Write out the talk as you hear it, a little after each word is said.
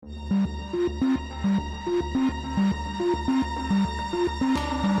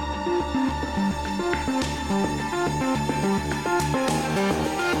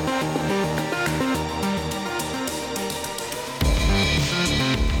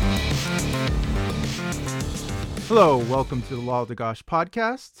Hello, welcome to the Lal Dagash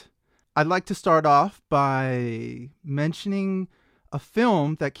podcast. I'd like to start off by mentioning a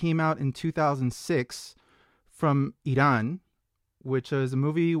film that came out in 2006 from Iran, which is a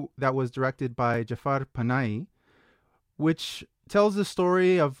movie that was directed by Jafar Panahi, which tells the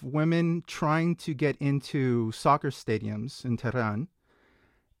story of women trying to get into soccer stadiums in Tehran.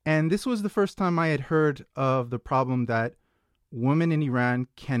 And this was the first time I had heard of the problem that women in Iran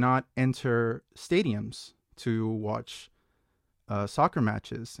cannot enter stadiums to watch soccer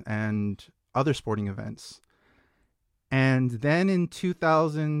matches and other sporting events. And then in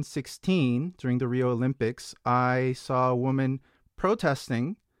 2016, during the Rio Olympics, I saw a woman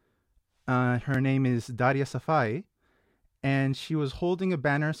protesting. Her name is Daria Safai, and she was holding a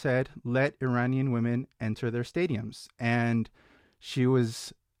banner said, "Let Iranian women enter their stadiums." And she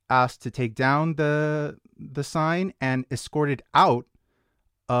was asked to take down the sign and escorted out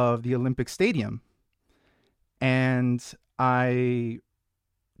of the Olympic Stadium. And I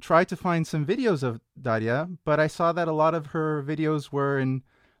tried to find some videos of Daria, but I saw that a lot of her videos were in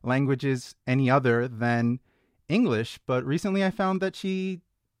languages any other than English. But recently I found that she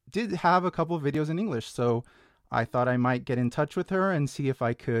did have a couple of videos in English. So I thought I might get in touch with her and see if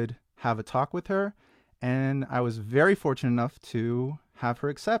I could have a talk with her. And I was very fortunate enough to have her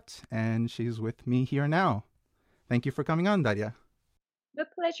accept. And she's with me here now. Thank you for coming on, Daria. The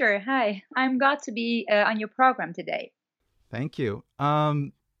pleasure. Hi, I'm glad to be on your program today. Thank you.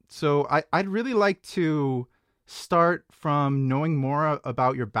 So I'd really like to start from knowing more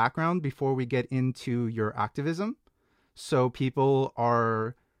about your background before we get into your activism, so people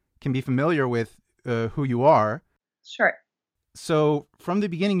can be familiar with who you are. Sure. So from the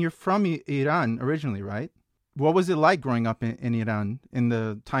beginning, you're from Iran originally, right? What was it like growing up in Iran in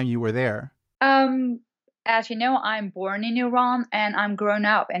the time you were there? As you know, I'm born in Iran and I'm grown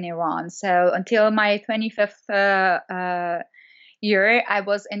up in Iran. So until my 25th year, I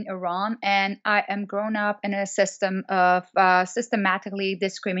was in Iran, and I am grown up in a system of systematically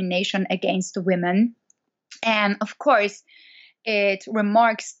discrimination against women. And of course, it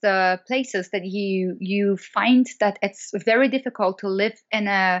remarks the places that you find that it's very difficult to live in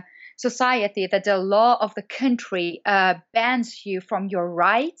a society that the law of the country bans you from your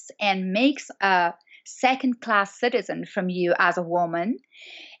rights and makes a second-class citizen from you as a woman.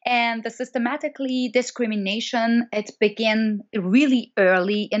 And the systematically discrimination, it began really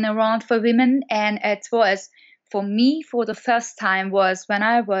early in Iran for women. And it was, for me, for the first time, was when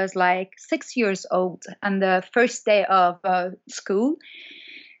I was like 6 years old on the first day of school.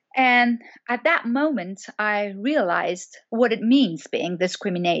 And at that moment, I realized what it means being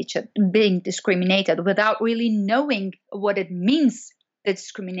discriminated without really knowing what it means, the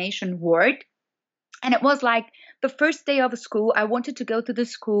discrimination word. And it was like the first day of school, I wanted to go to the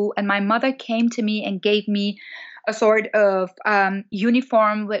school, and my mother came to me and gave me a sort of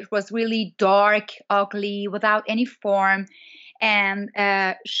uniform which was really dark, ugly, without any form. And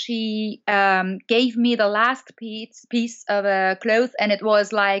she gave me the last piece of cloth, and it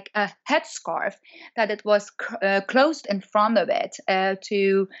was like a headscarf that it was closed in front of it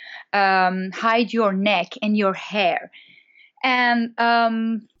to hide your neck and your hair. And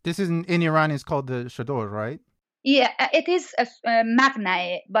this is in Iran is called the chador, right? Yeah, it is a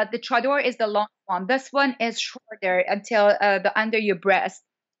magnae, but the chador is the long one. This one is shorter until the under your breast.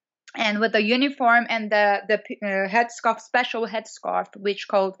 And with the uniform and the headscarf, special headscarf, which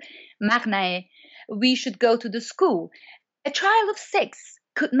called magnae, we should go to the school. A child of 6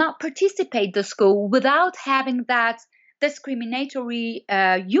 could not participate the school without having that discriminatory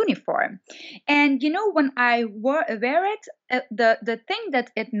uniform. And you know, when I wear it, the thing that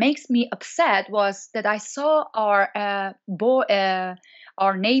it makes me upset was that I saw our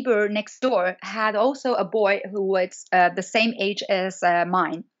neighbor next door had also a boy who was the same age as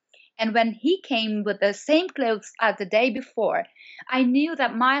mine. And when he came with the same clothes as the day before, I knew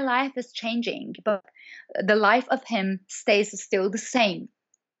that my life is changing, but the life of him stays still the same.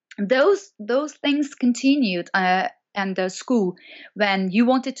 Those things continued and the school. When you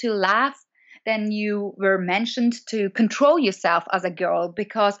wanted to laugh, then you were mentioned to control yourself as a girl,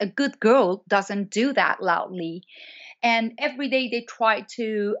 because a good girl doesn't do that loudly. And every day they try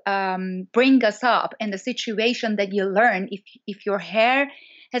to bring us up in the situation that you learn, if your hair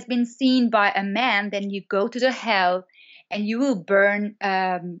has been seen by a man, then you go to the hell and you will burn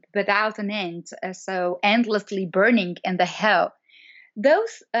without an end, so endlessly burning in the hell.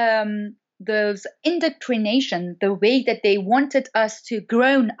 Those those indoctrination, the way that they wanted us to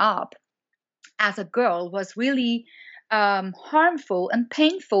grown up as a girl was really harmful and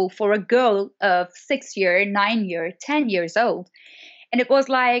painful for a girl of 6 year, 9 year, 10 years old. And it was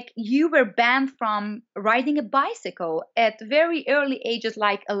like you were banned from riding a bicycle at very early ages,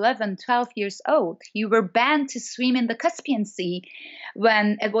 like 11, 12 years old. You were banned to swim in the Caspian Sea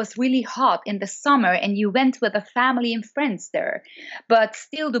when it was really hot in the summer and you went with a family and friends there. But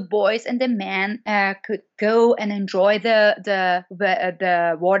still, the boys and the men could go and enjoy the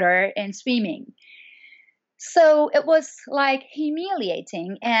water and swimming. So it was like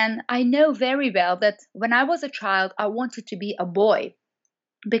humiliating. And I know very well that when I was a child, I wanted to be a boy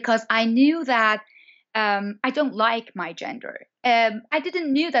because I knew that I don't like my gender. I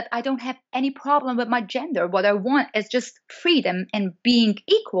didn't knew that I don't have any problem with my gender. What I want is just freedom and being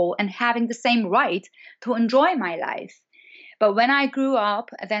equal and having the same right to enjoy my life. But when I grew up,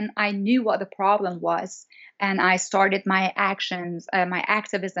 then I knew what the problem was, and I started my actions, my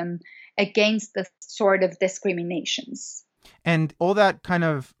activism against the sort of discriminations. And all that kind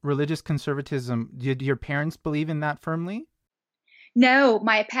of religious conservatism, did your parents believe in that firmly? No,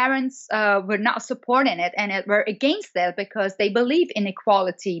 my parents were not supporting it and were against it because they believe in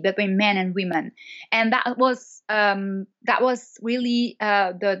equality between men and women, and that was really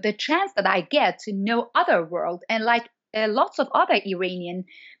the chance that I get to know other world and like lots of other Iranian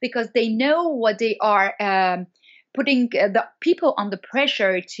because they know what they are. Putting the people under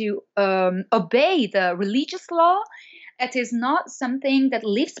pressure to obey the religious law. It is not something that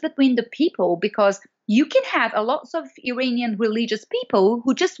lives between the people because you can have a lots of Iranian religious people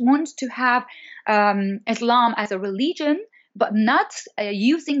who just want to have Islam as a religion, but not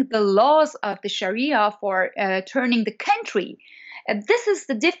using the laws of the Sharia for turning the country. This is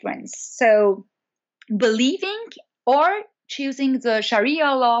the difference. So believing or choosing the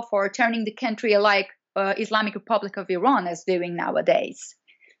Sharia law for turning the country like Islamic Republic of Iran is doing nowadays.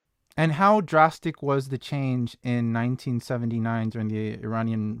 And how drastic was the change in 1979 during the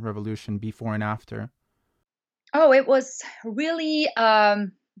Iranian Revolution before and after? Oh, it was really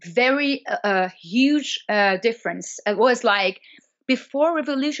very huge difference. It was like before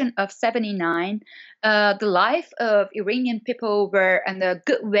Revolution of 79, the life of Iranian people were in a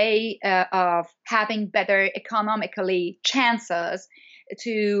good way of having better economically chances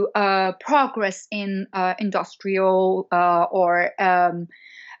to progress in industrial or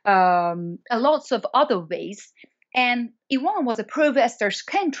lots of other ways. And Iran was a pro-Western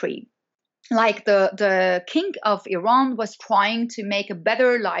country. Like the king of Iran was trying to make a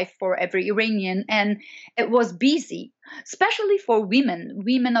better life for every Iranian, and it was busy, especially for women.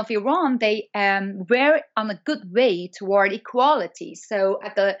 Women of Iran, they were on a good way toward equality. So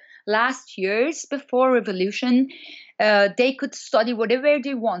at the last years before revolution, they could study whatever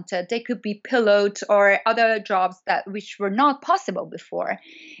they wanted. They could be pilots or other jobs that which were not possible before.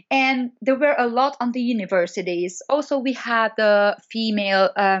 And there were a lot on the universities. Also, we had the female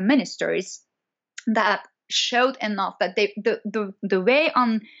ministers that showed enough that the way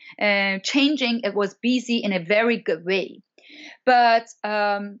on changing it was busy in a very good way. But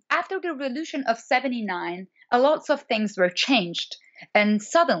after the revolution of 79, a lot of things were changed and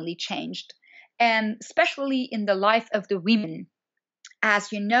suddenly changed, and especially in the life of the women.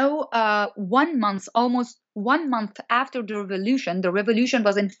 As you know, almost 1 month after the revolution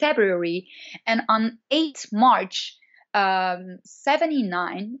was in February, and on 8th March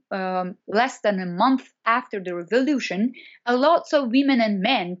 79, less than a month after the revolution, a lot of women and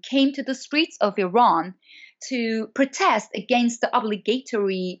men came to the streets of Iran to protest against the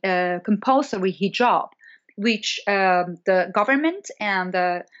obligatory compulsory hijab, which the government and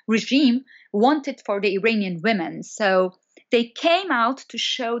the regime wanted for the Iranian women. So they came out to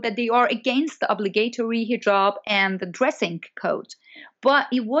show that they are against the obligatory hijab and the dressing code. But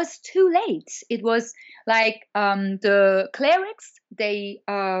it was too late. It was like the clerics, they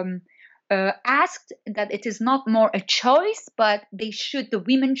asked that it is not more a choice, but the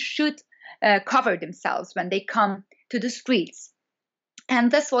women should cover themselves when they come to the streets.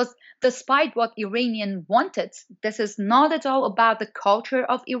 And this was despite what Iranian wanted. This is not at all about the culture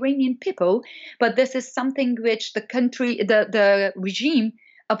of Iranian people, but this is something which the regime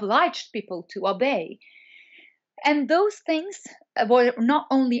obliged people to obey. And those things were not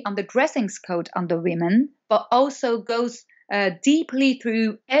only on the dressing code on the women, but also goes deeply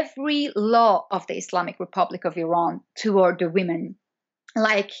through every law of the Islamic Republic of Iran toward the women.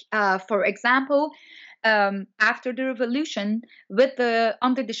 Like, for example, after the revolution,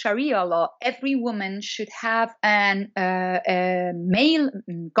 under the Sharia law, every woman should have a male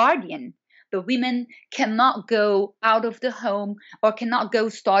guardian. the women cannot go out of the home or cannot go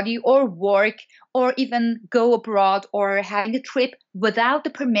study or work or even go abroad or having a trip without the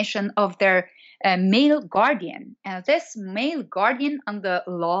permission of their male guardian. And this male guardian under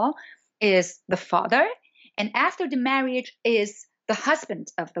law is the father, and after the marriage is the husband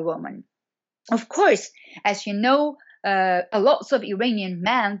of the woman. Of course, as you know, a lot of Iranian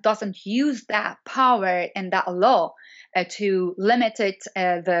men doesn't use that power and that law to limit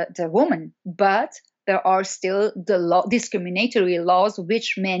the woman, but there are still discriminatory laws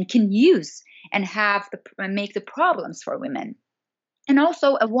which men can use and make the problems for women. And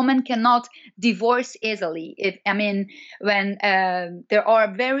also, a woman cannot divorce easily. When there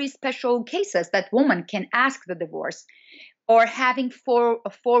are very special cases that woman can ask the divorce, or having four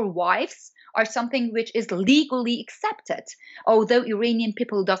wives are something which is legally accepted. Although Iranian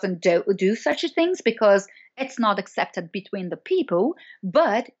people doesn't do such things because it's not accepted between the people,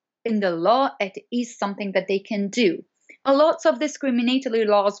 but in the law it is something that they can do. A lot of discriminatory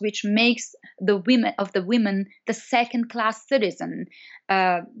laws which makes the women the second class citizen.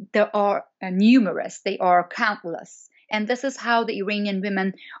 There are numerous, they are countless. And this is how the Iranian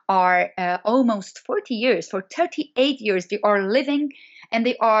women are almost 40 years, for 38 years, they are living and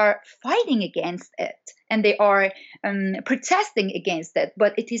they are fighting against it and they are protesting against it.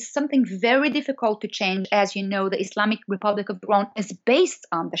 But it is something very difficult to change. As you know, the Islamic Republic of Iran is based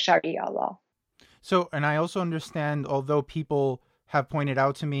on the Sharia law. So, and I also understand, although people have pointed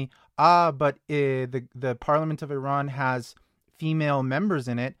out to me, but the Parliament of Iran has female members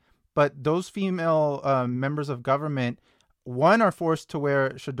in it, but those female members of government, one, are forced to wear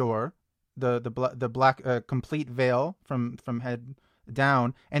chador, the black complete veil from head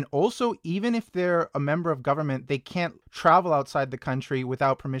down, and also even if they're a member of government, they can't travel outside the country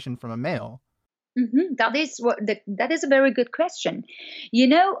without permission from a male. Mm-hmm. That is a very good question. You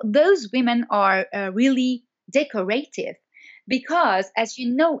know, those women are really decorative because, as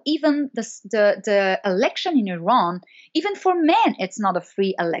you know, even the election in Iran, even for men, it's not a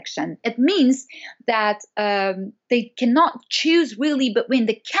free election. It means that they cannot choose really between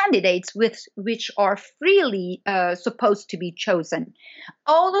the candidates which are freely supposed to be chosen.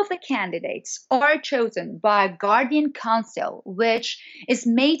 All of the candidates are chosen by a guardian council, which is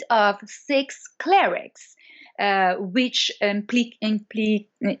made of 6 clerics, which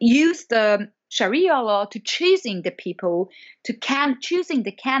use the Sharia law to choosing the people, choosing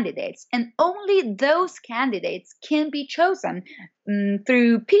the candidates, and only those candidates can be chosen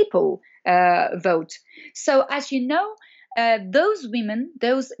through people vote. So, as you know, those women,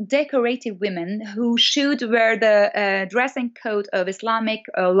 those decorated women who should wear the dressing code of Islamic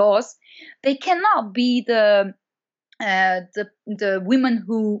laws, they cannot be the women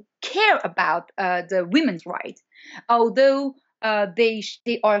who care about the women's rights, although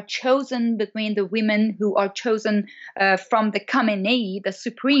they are chosen between the women who are chosen from the Khamenei, the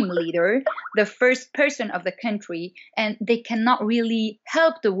supreme leader, the first person of the country, and they cannot really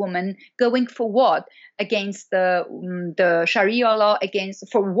help the woman going forward against the Sharia law,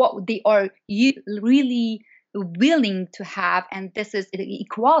 for what they are really willing to have, and this is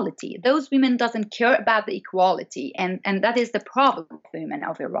equality. Those women doesn't care about the equality, and that is the problem with women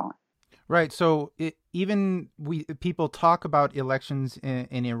of Iran. Right. So people talk about elections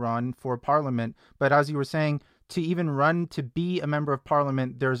in Iran for parliament, but as you were saying, to even run to be a member of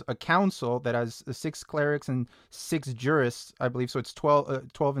parliament, there's a council that has 6 clerics and 6 jurists, I believe. So it's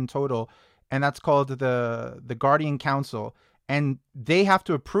 12 in total, and that's called the Guardian Council, and they have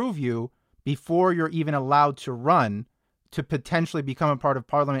to approve you before you're even allowed to run to potentially become a part of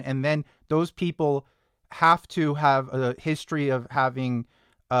parliament. And then those people have to have a history of having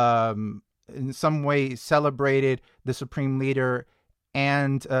in some way celebrated the supreme leader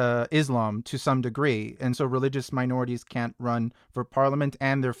and Islam to some degree. And so religious minorities can't run for parliament,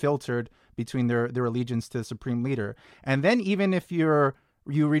 and they're filtered between their allegiance to the supreme leader. And then even if you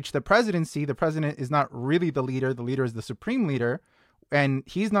reach the presidency, the president is not really the leader is the supreme leader. And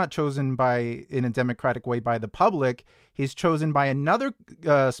he's not chosen in a democratic way by the public. He's chosen by another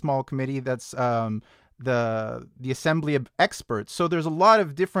small committee that's the Assembly of Experts. So there's a lot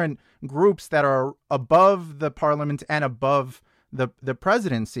of different groups that are above the parliament and above the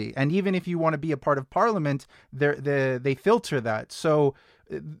presidency. And even if you want to be a part of parliament, they filter that. So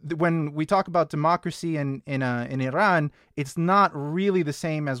when we talk about democracy in Iran, it's not really the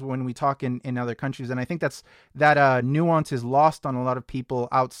same as when we talk in other countries. And I think that nuance is lost on a lot of people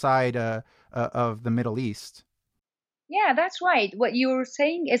outside of the Middle East. Yeah, that's right. What you're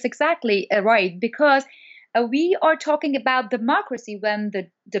saying is exactly right, because we are talking about democracy when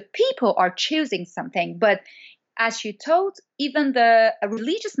the people are choosing something. But as you told, even the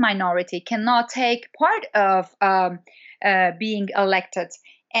religious minority cannot take part of being elected.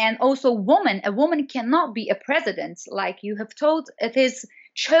 And also, a woman cannot be a president, like you have told. It is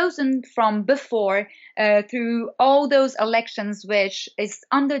chosen from before through all those elections, which is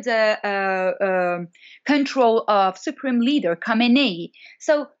under the control of supreme leader Khamenei.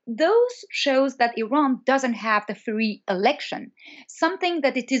 So those shows that Iran doesn't have the free election. Something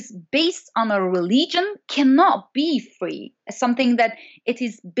that it is based on a religion cannot be free. Something that it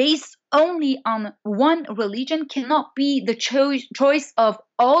is based only on one religion cannot be the choice of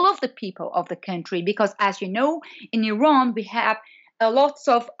all of the people of the country, because as you know, in Iran we have lots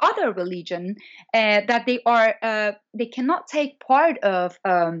of other religion that they cannot take part of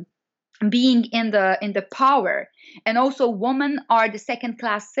being in the power, and also women are the second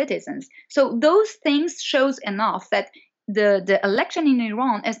class citizens. So those things shows enough that the election in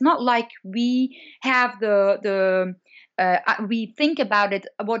Iran is not like we have we think about it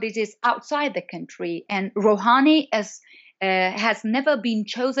what it is outside the country. And Rouhani has never been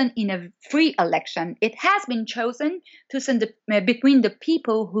chosen in a free election. It has been chosen between the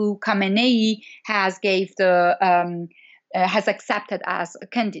people who Khamenei has accepted as a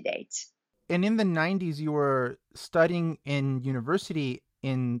candidate. And in the 90s, you were studying in university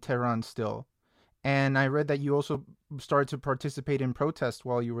in Tehran still. And I read that you also started to participate in protests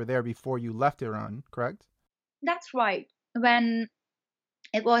while you were there before you left Iran, correct? That's right. When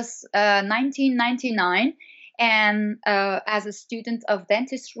it was 1999, and as a student of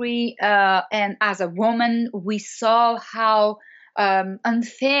dentistry and as a woman, we saw how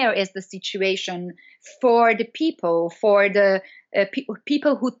unfair is the situation for the people, for the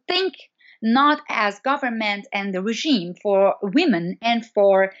people who think not as government and the regime, for women and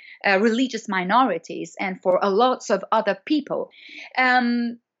for religious minorities and for lots of other people.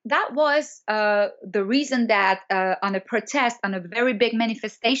 That was the reason that on a protest, on a very big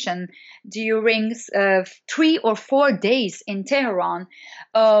manifestation during 3 or 4 days in Tehran,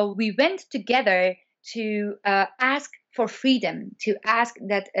 we went together to ask for freedom, to ask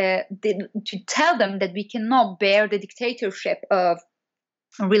that to tell them that we cannot bear the dictatorship of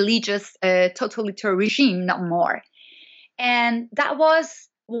religious totalitarian regime no more. And that was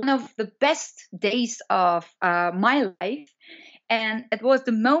one of the best days of my life. And it was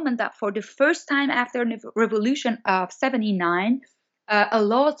the moment that for the first time after the revolution of 79,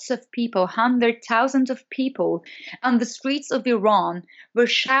 lots of people, thousands of people on the streets of Iran were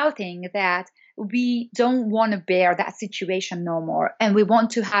shouting that we don't want to bear that situation no more. And we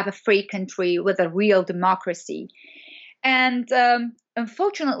want to have a free country with a real democracy. And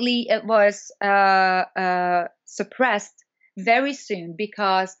unfortunately, it was suppressed very soon,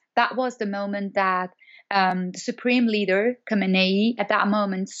 because that was the moment that the supreme leader, Khamenei, at that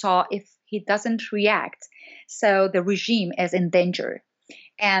moment saw if he doesn't react, so the regime is in danger.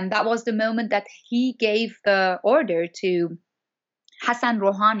 And that was the moment that he gave the order to Hassan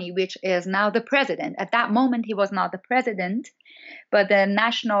Rouhani, which is now the president. At that moment, he was not the president, but the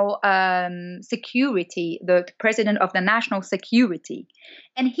national security, the president of the national security.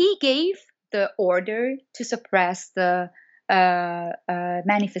 And he gave the order to suppress the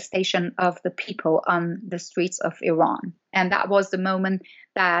manifestation of the people on the streets of Iran. And that was the moment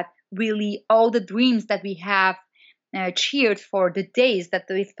that really all the dreams that we have cheered for, the days that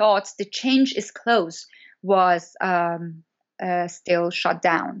we thought the change is close, was still shut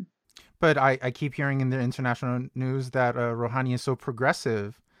down. But I keep hearing in the international news that Rouhani is so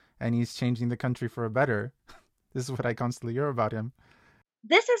progressive and he's changing the country for a better. This is what I constantly hear about him.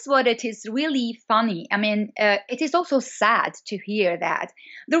 This is what it is really funny. I mean, it is also sad to hear that.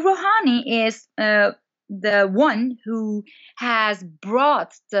 The Rouhani is the one who has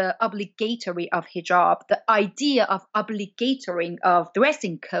brought the obligatory of hijab, the idea of obligatory of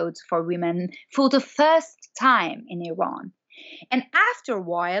dressing codes for women for the first time in Iran. And after a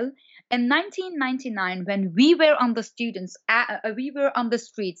while, in 1999, when we were on the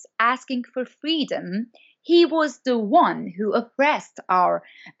streets asking for freedom, he was the one who oppressed our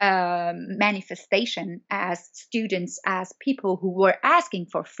manifestation as students, as people who were asking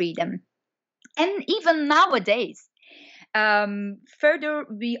for freedom. And even nowadays, further,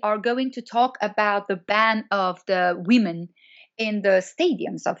 we are going to talk about the ban of the women in the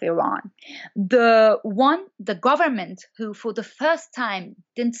stadiums of Iran. The government who for the first time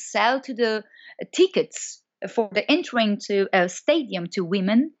didn't sell to the tickets for the entering to a stadium to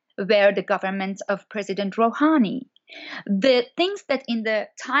women were the government of President Rouhani. The things that in the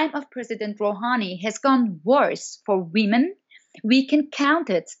time of President Rouhani has gone worse for women, we can count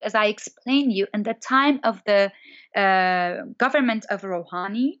it, as I explained you, in the time of the government of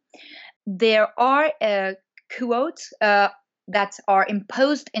Rouhani. There are quote that are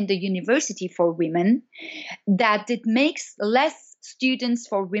imposed in the university for women, that it makes less students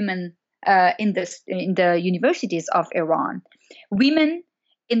for women in the universities of Iran. Women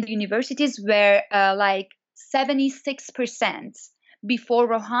in the universities were like 76% before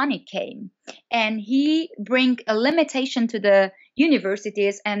Rouhani came, and he bring a limitation to the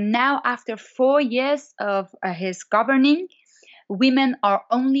universities. And now, after 4 years of his governing, women are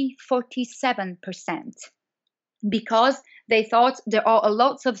only 47%, because they thought there are a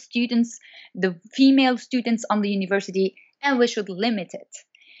lots of students, the female students on the university, and we should limit it.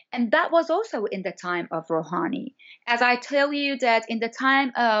 And that was also in the time of Rouhani. As I tell you that in the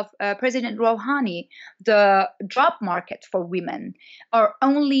time of President Rouhani, the job market for women are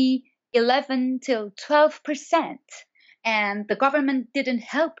only 11 till 12%. And the government didn't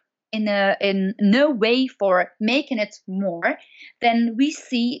help in no way for making it more. Then we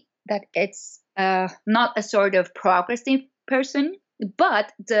see that it's not a sort of progressive person,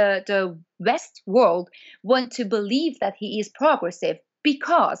 but the West world want to believe that he is progressive,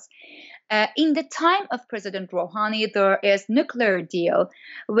 because in the time of President Rouhani, there is nuclear deal,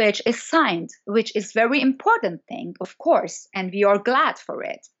 which is signed, which is very important thing, of course, and we are glad for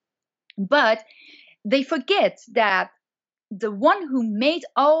it. But they forget that the one who made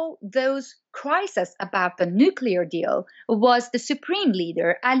all those crises about the nuclear deal was the supreme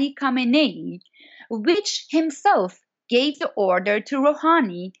leader, Ali Khamenei, which himself gave the order to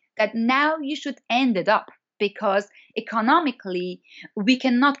Rouhani that now you should end it up, because economically we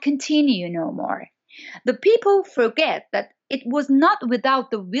cannot continue no more. The people forget that it was not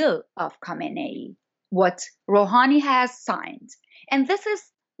without the will of Khamenei what Rouhani has signed. And this is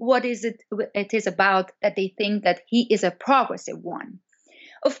what it is about, that they think that he is a progressive one.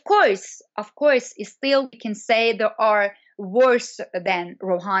 Of course, still we can say there are worse than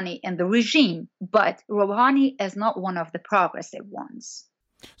Rouhani and the regime, but Rouhani is not one of the progressive ones.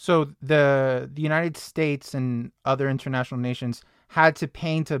 So the United States and other international nations had to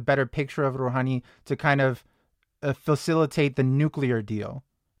paint a better picture of Rouhani to kind of facilitate the nuclear deal.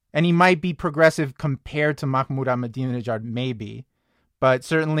 And he might be progressive compared to Mahmoud Ahmadinejad, maybe, but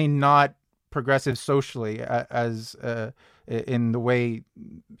certainly not progressive socially as in the way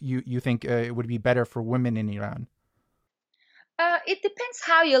you think it would be better for women in Iran. It depends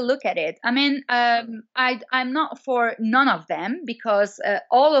how you look at it. I mean, I'm not for none of them, because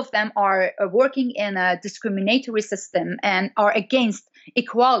all of them are working in a discriminatory system and are against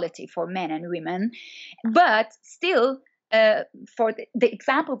equality for men and women. But still, for the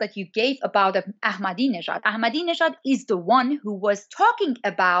example that you gave about Ahmadinejad is the one who was talking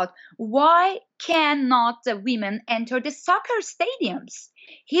about why cannot the women enter the soccer stadiums.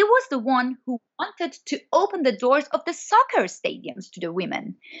 He was the one who wanted to open the doors of the soccer stadiums to the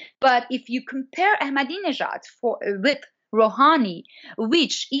women. But if you compare Ahmadinejad with Rouhani,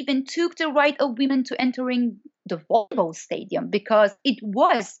 which even took the right of women to entering the volleyball stadium, because it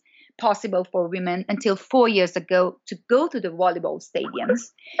was possible for women until 4 years ago to go to the volleyball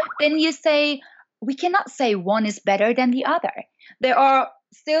stadiums, then you say we cannot say one is better than the other. There are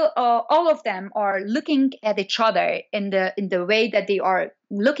still all of them are looking at each other in the way that they are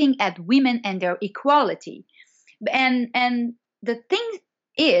looking at women and their equality. And the thing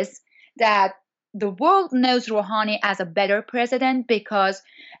is that the world knows Rouhani as a better president, because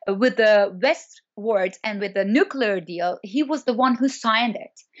with the West words and with the nuclear deal, he was the one who signed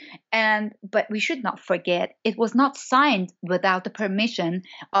it. But we should not forget, it was not signed without the permission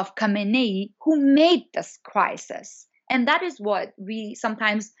of Khamenei, who made this crisis. And that is what we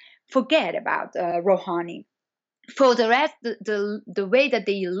sometimes forget about Rouhani. For the rest, the way that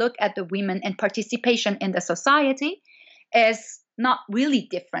they look at the women and participation in the society is not really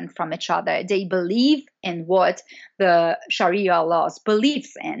different from each other. They believe in what the Sharia laws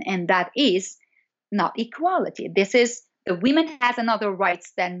believes in, and that is not equality. This is the women has another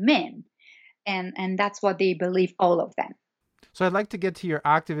rights than men, and that's what they believe, all of them. So I'd like to get to your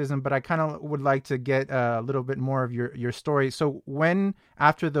activism, but I kind of would like to get a little bit more of your story. So when,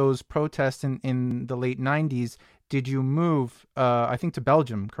 after those protests in the late 90s, did you move, I think, to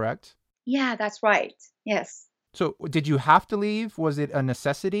Belgium, correct? Yeah, that's right. Yes. So did you have to leave? Was it a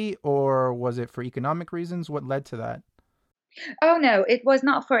necessity, or was it for economic reasons? What led to that? Oh, no, it was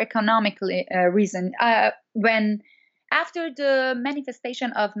not for economic reason. When after the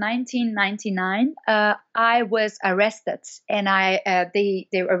manifestation of 1999, I was arrested, and they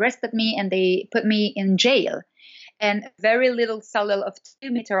arrested me and they put me in jail, and very little cell of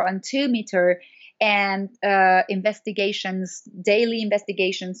 2 meter on 2 meter, and daily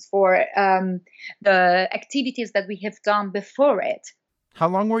investigations for the activities that we have done before it. How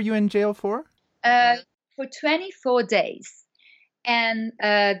long were you in jail for? for 24 days. And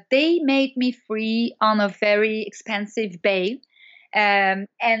they made me free on a very expensive bail. And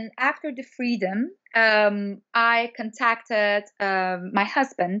after the freedom, I contacted my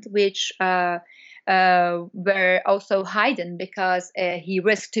husband, which were also hidden because he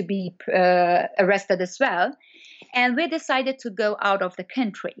risked to be arrested as well. And we decided to go out of the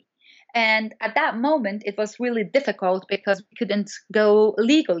country. And at that moment, it was really difficult because we couldn't go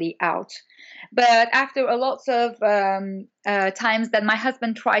legally out. But after a lot of times that my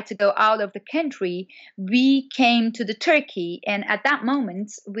husband tried to go out of the country, we came to the Turkey. And at that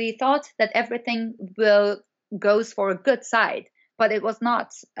moment, we thought that everything will goes for a good side. But it was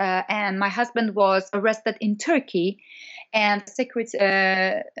not. And my husband was arrested in Turkey. And the Secret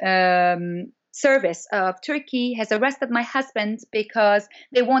Service of Turkey has arrested my husband because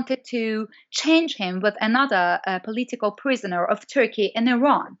they wanted to change him with another political prisoner of Turkey in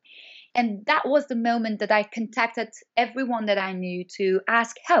Iran. And that was the moment that I contacted everyone that I knew to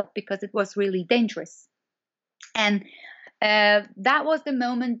ask help because it was really dangerous. And that was the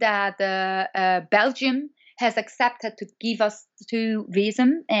moment that Belgium has accepted to give us 2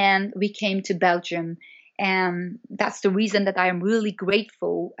 visas, and we came to Belgium. And that's the reason that I am really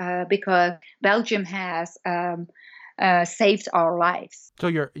grateful because Belgium has saved our lives. So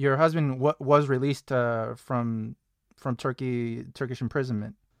your husband was released from Turkish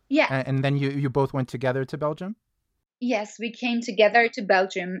imprisonment. Yeah. And then you both went together to Belgium? Yes, we came together to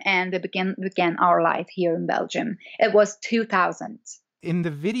Belgium and we began our life here in Belgium. It was 2000. In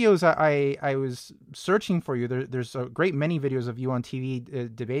the videos I was searching for you, there's a great many videos of you on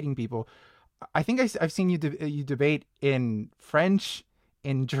TV debating people. I think I've seen you you debate in French,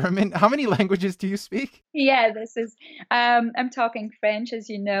 in German. How many languages do you speak? Yeah, this is I'm talking French, as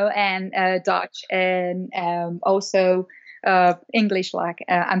you know, and Dutch, and also English. Like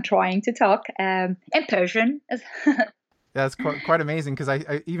I'm trying to talk, and Persian. That's quite amazing because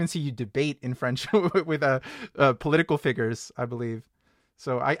I even see you debate in French with political figures, I believe.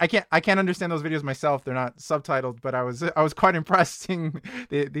 So I can't understand those videos myself. They're not subtitled, but I was quite impressed seeing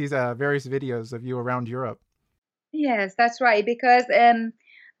these various videos of you around Europe. Yes, that's right. Because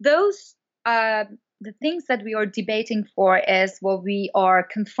those the things that we are debating for is what we are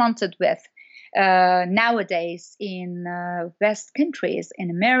confronted with nowadays in West countries, in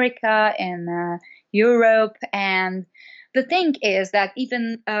America, in Europe. And the thing is that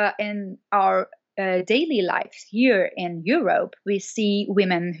even in our daily lives here in Europe, we see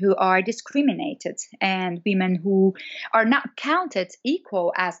women who are discriminated and women who are not counted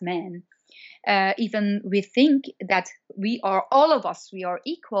equal as men. Even we think that all of us, we are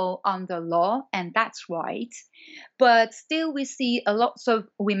equal under law, and that's right. But still, we see a lot of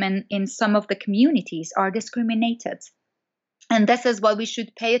women in some of the communities are discriminated. And this is why we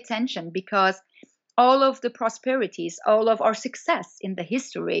should pay attention, because all of the prosperities, all of our success in the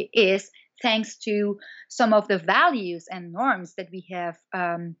history is thanks to some of the values and norms that we have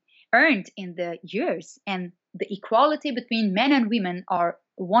earned in the years. And the equality between men and women are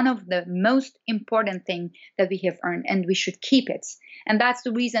one of the most important things that we have earned, and we should keep it. And that's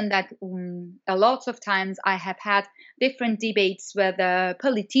the reason that a lot of times I have had different debates with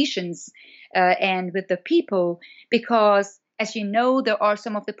politicians and with the people, because as you know, there are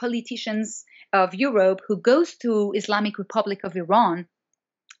some of the politicians of Europe who goes to Islamic Republic of Iran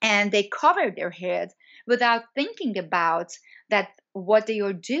and they cover their head without thinking about that what they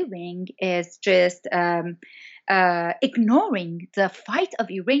are doing is just ignoring the fight of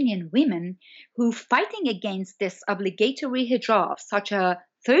Iranian women who fighting against this obligatory hijab such a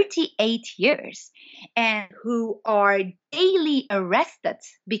 38 years and who are daily arrested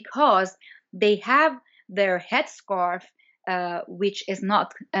because they have their headscarf which is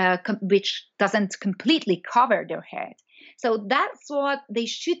not which doesn't completely cover their head. So that's what they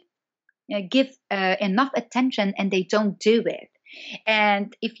should give enough attention, and they don't do it.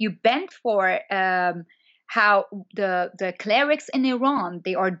 And if you bend for how the clerics in Iran,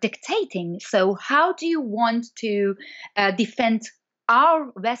 they are dictating, so how do you want to defend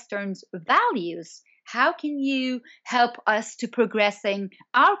our Western values? How can you help us to progressing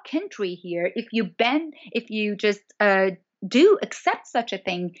our country here if you just do accept such a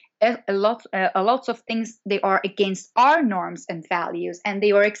thing? A lot of things, they are against our norms and values, and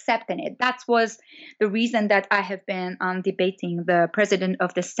they are accepting it. That was the reason that I have been debating the president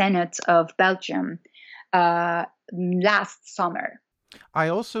of the Senate of Belgium last summer. I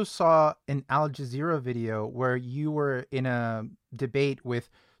also saw an Al Jazeera video where you were in a debate with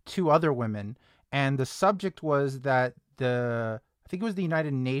 2 other women, and the subject was that I think it was the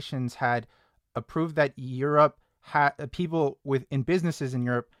United Nations had approved that Europe had people in businesses in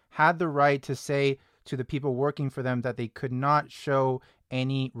Europe had the right to say to the people working for them that they could not show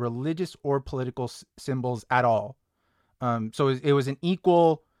any religious or political symbols at all. So it was an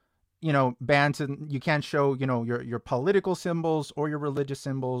equal, ban to, you can't show, your political symbols or your religious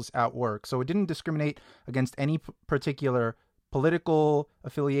symbols at work. So it didn't discriminate against any particular political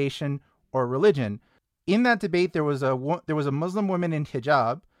affiliation or religion. In that debate, there was a Muslim woman in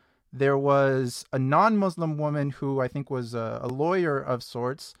hijab. There was a non-Muslim woman who I think was a lawyer of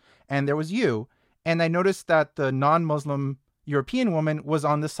sorts, and there was you. And I noticed that the non-Muslim European woman was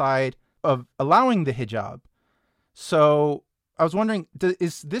on the side of allowing the hijab. So I was wondering,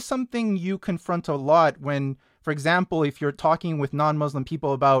 is this something you confront a lot when, for example, if you're talking with non-Muslim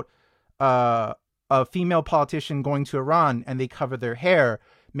people about a female politician going to Iran and they cover their hair,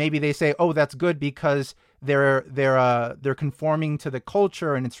 maybe they say, "Oh, that's good because they're conforming to the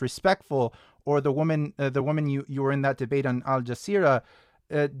culture and it's respectful." Or the woman you were in that debate on Al Jazeera,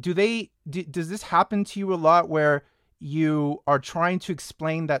 does this happen to you a lot where you are trying to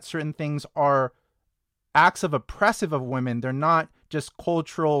explain that certain things are acts of oppressive of women? They're not just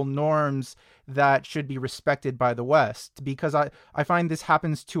cultural norms that should be respected by the West. Because I find this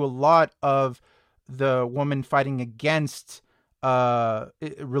happens to a lot of the woman fighting against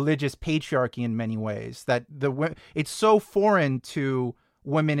religious patriarchy in many ways, that it's so foreign to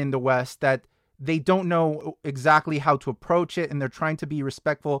women in the West that they don't know exactly how to approach it, and they're trying to be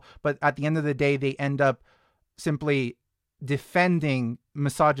respectful, but at the end of the day, they end up simply defending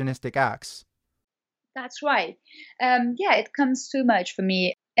misogynistic acts. That's right. It comes too much for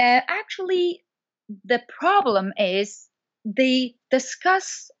me. Actually, the problem is they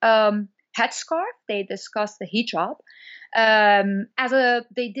discuss headscarf, they discuss the hijab,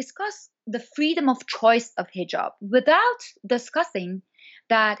 they discuss the freedom of choice of hijab without discussing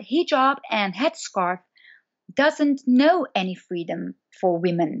that hijab and headscarf doesn't know any freedom for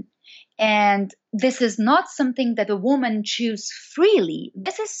women. And this is not something that a woman chooses freely.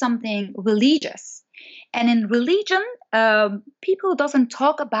 This is something religious. And in religion, people doesn't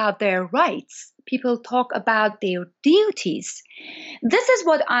talk about their rights. People talk about their duties. This is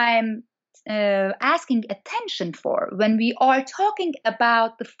what I'm asking attention for when we are talking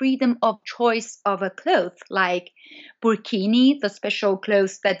about the freedom of choice of a cloth, like burkini, the special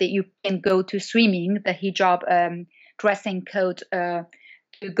clothes that you can go to swimming, the hijab dressing code to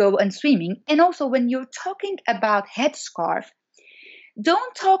go on swimming. And also when you're talking about headscarf,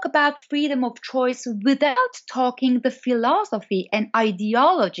 don't talk about freedom of choice without talking the philosophy and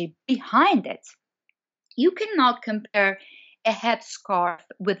ideology behind it. You cannot compare a headscarf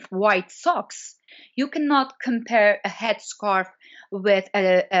with white socks. You cannot compare a headscarf with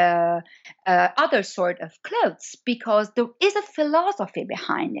other sort of clothes, because there is a philosophy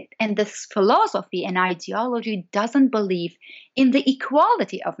behind it. And this philosophy and ideology doesn't believe in the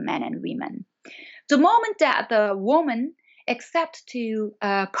equality of men and women. The moment that the woman accept to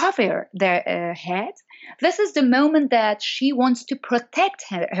cover their head, this is the moment that she wants to protect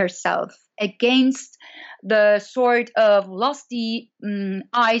herself against the sort of lusty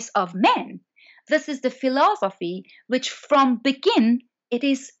eyes of men. This is the philosophy which from begin it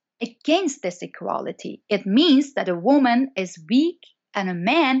is against this equality. It means that a woman is weak and a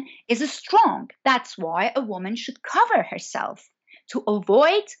man is strong. That's why a woman should cover herself to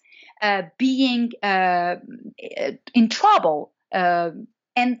avoid being in trouble, and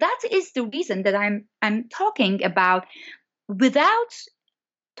that is the reason that I'm talking about. Without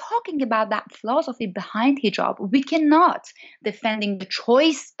talking about that philosophy behind hijab, we cannot defending the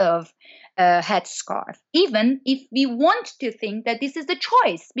choice of headscarf, even if we want to think that this is the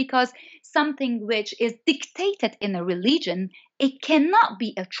choice, because something which is dictated in a religion, it cannot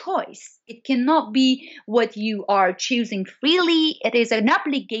be a choice. It cannot be what you are choosing freely. It is an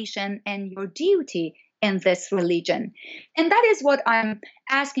obligation and your duty in this religion. And that is what I'm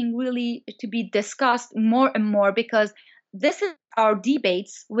asking really to be discussed more and more, because this is our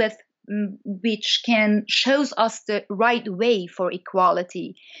debates with which can shows us the right way for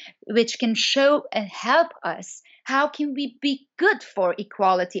equality, which can show and help us. How can we be good for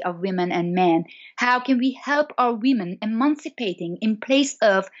equality of women and men? How can we help our women emancipating in place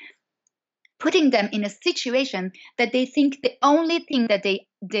of putting them in a situation that they think the only thing that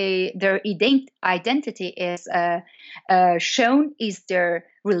their identity is shown is their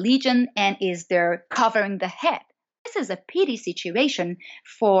religion and is their covering the head. This is a pity situation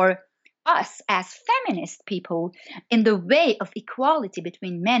for us as feminist people in the way of equality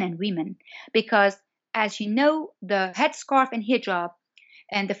between men and women, because as you know, the headscarf and hijab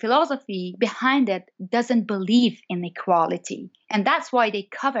and the philosophy behind it doesn't believe in equality. And that's why they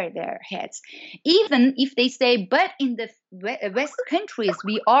cover their heads. Even if they say, but in the West countries,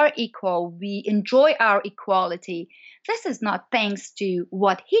 we are equal, we enjoy our equality. This is not thanks to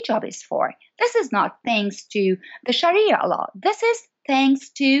what hijab is for. This is not thanks to the Sharia law. This is thanks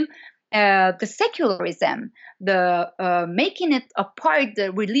to the secularism, the making it apart,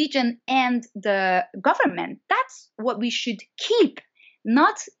 the religion and the government. That's what we should keep,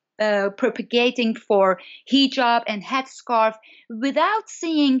 not propagating for hijab and headscarf without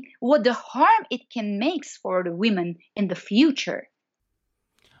seeing what the harm it can make for the women in the future.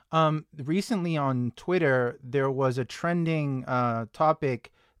 Recently on Twitter, there was a trending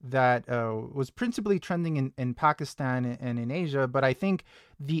topic that was principally trending in Pakistan and in Asia, but I think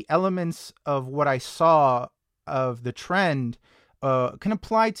the elements of what I saw of the trend can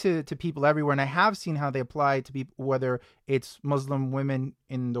apply to people everywhere. And I have seen how they apply to people, whether it's Muslim women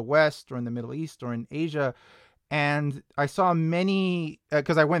in the West or in the Middle East or in Asia. And I saw many,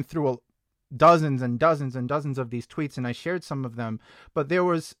 because I went through dozens and dozens and dozens of these tweets and I shared some of them, but there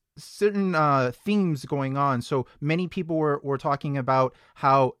was certain themes going on. So many people were talking about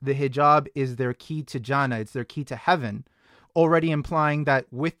how the hijab is their key to Jannah, it's their key to heaven, already implying that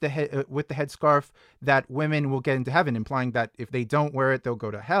with the headscarf that women will get into heaven, implying that if they don't wear it, they'll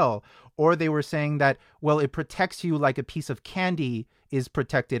go to hell. Or they were saying that, well, it protects you like a piece of candy is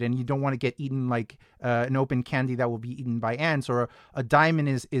protected, and you don't want to get eaten like an open candy that will be eaten by ants, or a diamond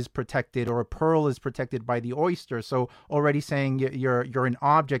is protected, or a pearl is protected by the oyster. So already saying you're an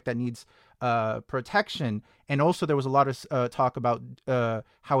object that needs protection. And also there was a lot of talk about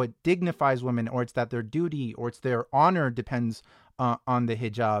how it dignifies women, or it's that their duty or it's their honor depends on the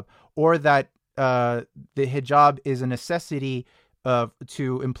hijab, or that the hijab is a necessity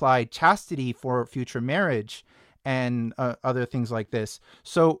to imply chastity for future marriage and other things like this.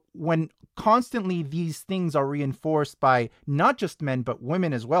 So when constantly these things are reinforced by not just men, but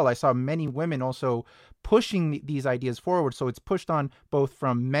women as well, I saw many women also pushing these ideas forward. So it's pushed on both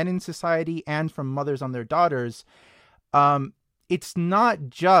from men in society and from mothers on their daughters. It's not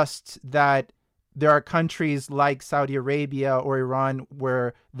just that there are countries like Saudi Arabia or Iran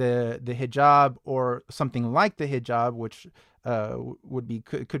where the hijab or something like the hijab, which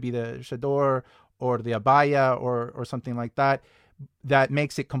could be the chador or the abaya or something like that, that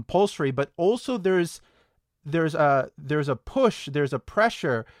makes it compulsory. But also there's a push, there's a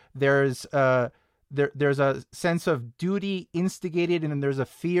pressure, there's a sense of duty instigated, and then there's a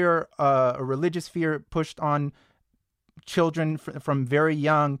fear, a religious fear pushed on children from very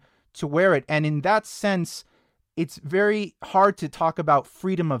young to wear it. And in that sense, it's very hard to talk about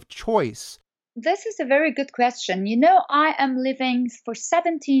freedom of choice. This is a very good question. I am living for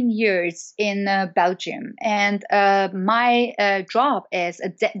 17 years in Belgium, and my job is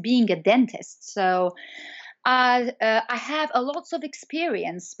being a dentist. So I have a lots of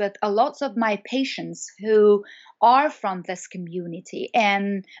experience with a lot of my patients who are from this community,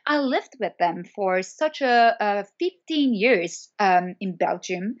 and I lived with them for such a 15 years in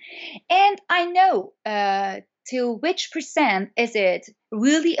Belgium, and I know till which percent is it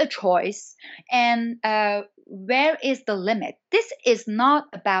really a choice, and where is the limit? This is not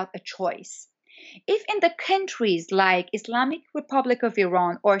about a choice. If in the countries like Islamic Republic of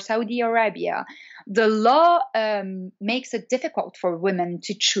Iran or Saudi Arabia, the law makes it difficult for women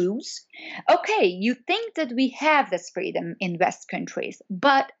to choose, okay, you think that we have this freedom in West countries,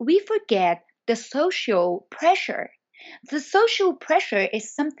 but we forget the social pressure. The social pressure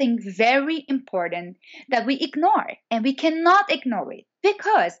is something very important that we ignore, and we cannot ignore it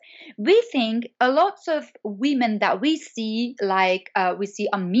because we think a lot of women that we see, like we see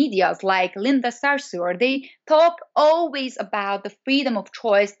on medias like Linda Sarsour, they talk always about the freedom of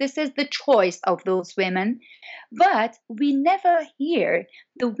choice. This is the choice of those women, but we never hear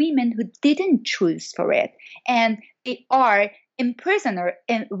the women who didn't choose for it, and they are imprisoned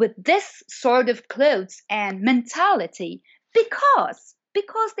with this sort of clothes and mentality because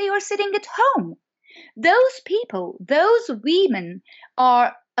they are sitting at home. Those people, those women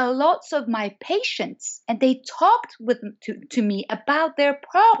are a lot of my patients, and they talked to me about their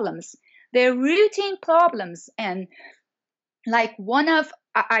problems, their routine problems. And like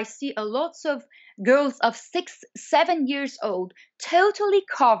I see a lot of girls of 6-7 years old totally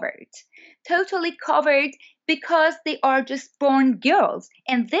covered because they are just born girls.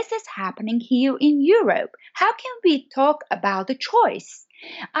 And this is happening here in Europe. How can we talk about the choice?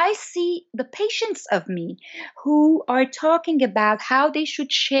 I see the patients of me who are talking about how they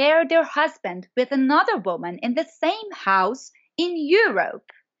should share their husband with another woman in the same house in Europe.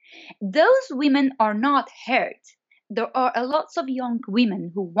 Those women are not hurt. there are a lots of young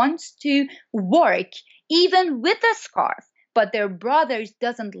women who wants to work even with a scarf, but their brothers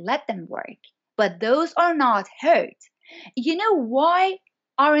doesn't let them work. But those are not hurt. You know why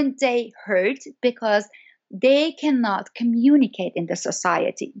aren't they hurt? Because they cannot communicate in the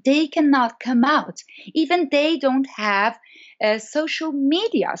society. They cannot come out. Even they don't have social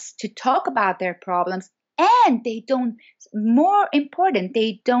medias to talk about their problems. And they don't, more important,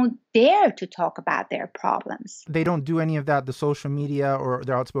 they don't dare to talk about their problems. They don't do any of that, the social media, or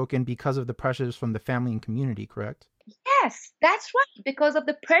they're outspoken because of the pressures from the family and community, correct? Yes, that's right. Because of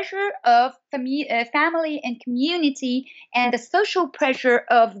the pressure of family and community and the social pressure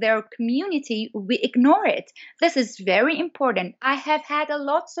of their community, we ignore it. This is very important. I have had a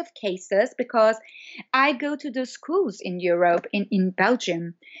lots of cases because I go to the schools in Europe, in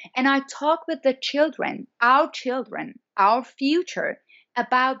Belgium, and I talk with the children, our future,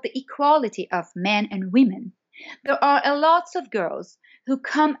 about the equality of men and women. There are a lots of girls who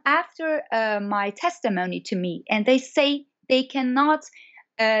come after my testimony to me, and they say they cannot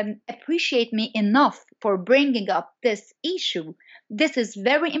appreciate me enough for bringing up this issue. This is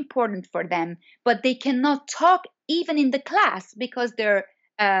very important for them, but they cannot talk even in the class because their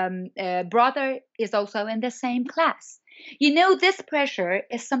brother is also in the same class. You know, this pressure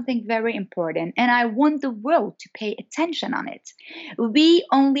is something very important, and I want the world to pay attention on it. We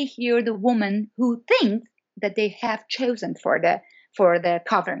only hear the woman who thinks that they have chosen for the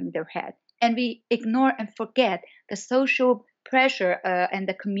covering their head, and we ignore and forget the social pressure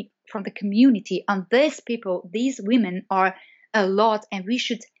and from the community on these people. These women are a lot, and we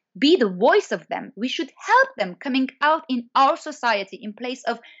should be the voice of them. We should help them coming out in our society in place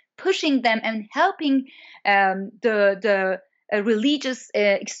of pushing them and helping the religious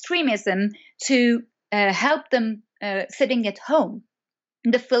extremism to help them sitting at home.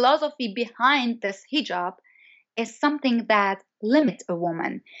 The philosophy behind this hijab is something that limits a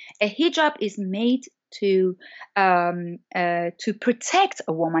woman. A hijab is made to protect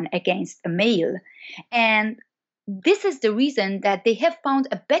a woman against a male, and this is the reason that they have found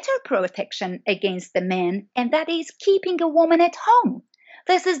a better protection against the man, and that is keeping a woman at home.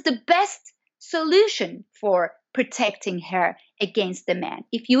 This is the best solution for protecting her against the man.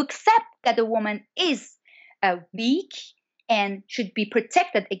 If you accept that a woman is weak and should be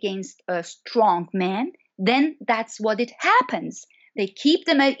protected against a strong man, then that's what it happens. They keep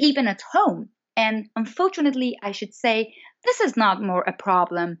them even at home. And unfortunately, I should say, this is not more a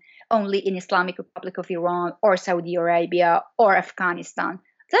problem only in Islamic Republic of Iran or Saudi Arabia or Afghanistan.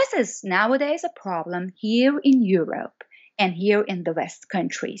 This is nowadays a problem here in Europe and here in the West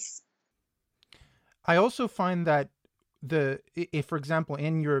countries. I also find that if, for example,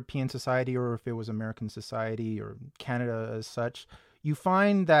 in European society, or if it was American society or Canada as such, you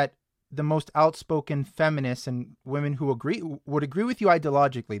find that the most outspoken feminists and women who would agree with you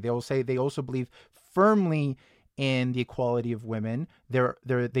ideologically. They will say they also believe firmly in the equality of women.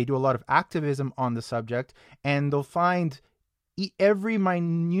 They do a lot of activism on the subject, and they'll find every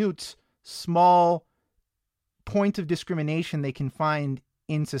minute, small point of discrimination they can find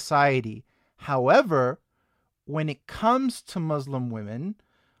in society. However, when it comes to Muslim women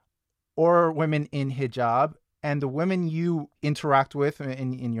or women in hijab, and the women you interact with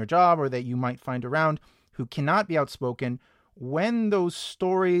in your job or that you might find around who cannot be outspoken, when those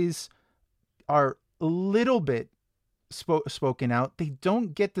stories are a little bit spoken out, they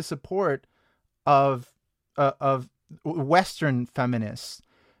don't get the support of Western feminists.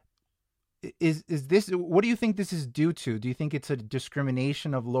 Is this, what do you think this is due to? Do you think it's a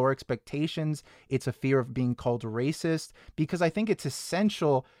discrimination of lower expectations? It's a fear of being called racist? Because I think it's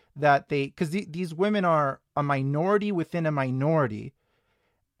essential that because these women are a minority within a minority,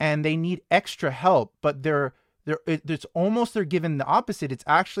 and they need extra help, but it's almost they're given the opposite. It's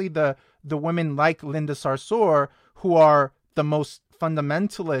actually the women like Linda Sarsour who are the most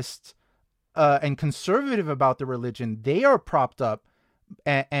fundamentalist and conservative about the religion. They are propped up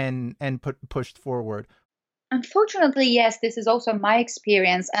and pushed forward. Unfortunately, yes, this is also my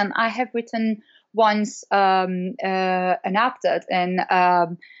experience, and I have written once an update in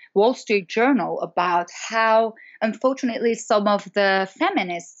Wall Street Journal about how, unfortunately, some of the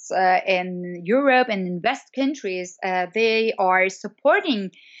feminists in Europe and in West countries, they are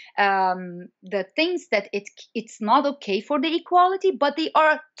supporting the things that it's not okay for the equality, but they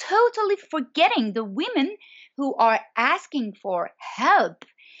are totally forgetting the women who are asking for help.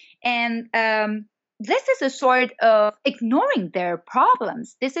 And this is a sort of ignoring their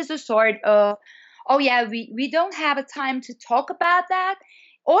problems. This is a sort of, oh yeah, we don't have a time to talk about that.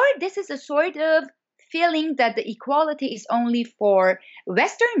 Or this is a sort of feeling that the equality is only for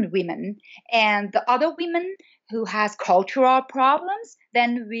Western women, and the other women who has cultural problems,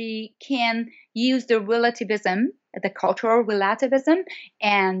 then we can use the cultural relativism,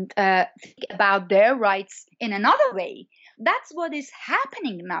 and think about their rights in another way. That's what is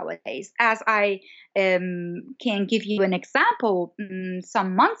happening nowadays. As I can give you an example,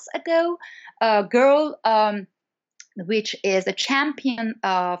 some months ago, a girl which is a champion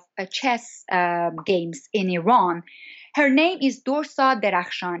of chess games in Iran. Her name is Dorsa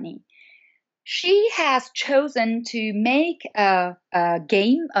Derakhshani. She has chosen to make a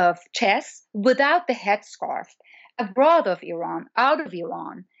game of chess without the headscarf abroad of Iran, out of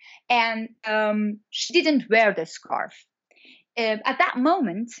Iran, and she didn't wear the scarf. At that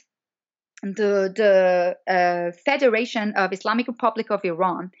moment, the Federation of Islamic Republic of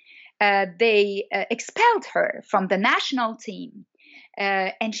Iran, they expelled her from the national team,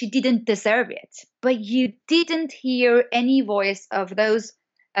 and she didn't deserve it. But you didn't hear any voice of those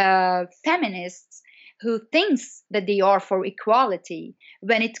feminists who thinks that they are for equality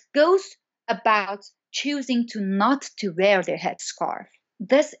when it goes about choosing to not to wear their headscarf.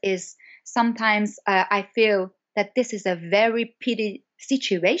 This is sometimes I feel that this is a very pity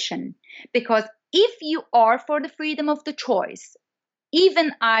situation, because if you are for the freedom of the choice,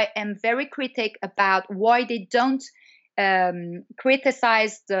 even I am very critic about why they don't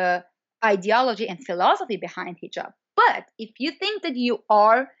criticize the ideology and philosophy behind hijab. But if you think that you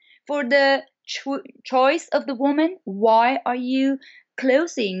are for the choice of the woman, why are you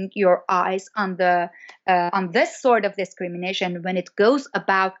closing your eyes on this sort of discrimination when it goes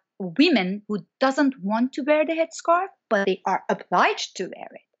about women who doesn't want to wear the headscarf, but they are obliged to wear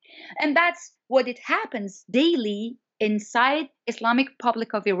it? And that's what it happens daily inside Islamic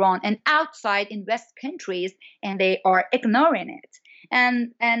Republic of Iran and outside in West countries, and they are ignoring it.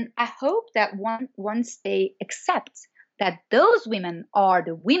 And I hope that once they accept that those women are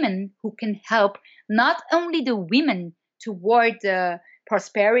the women who can help not only the women toward the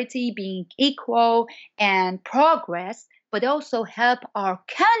prosperity, being equal and progress, but also help our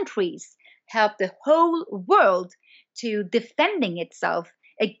countries, help the whole world to defending itself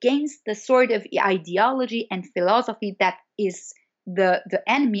against the sort of ideology and philosophy that is the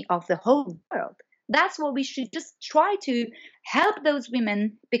enemy of the whole world. That's what we should just try to help those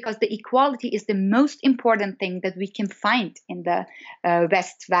women, because the equality is the most important thing that we can find in the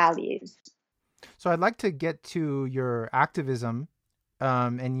West values. So I'd like to get to your activism,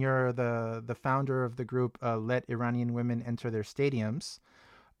 and you're the founder of the group Let Iranian Women Enter Their Stadiums.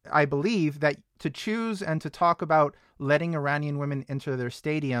 I believe that to choose and to talk about letting Iranian women enter their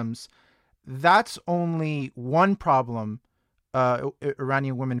stadiums, that's only one problem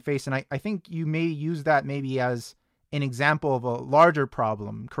Iranian women face. And I think you may use that maybe as an example of a larger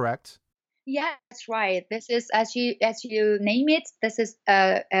problem, correct? Yeah, that's right. This is, as you name it, this is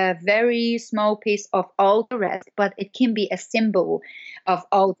a very small piece of all the rest, but it can be a symbol of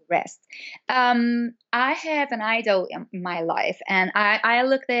all the rest. I have an idol in my life, and I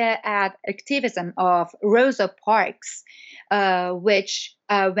looked at activism of Rosa Parks, which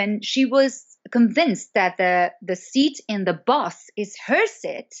when she was convinced that the seat in the bus is her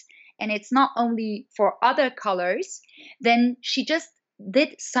seat, and it's not only for other colors, then she just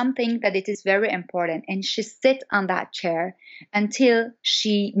did something that it is very important, and she sit on that chair until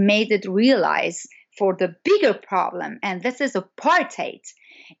she made it realize for the bigger problem, and this is apartheid.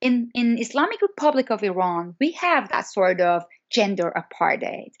 In Islamic Republic of Iran, we have that sort of gender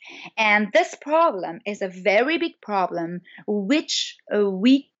apartheid, and this problem is a very big problem which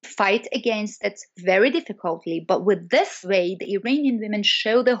we fight against it very difficultly. But with this way, the Iranian women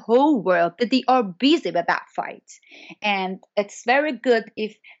show the whole world that they are busy with that fight, and it's very good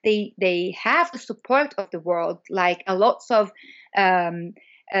if they have the support of the world, like a lots of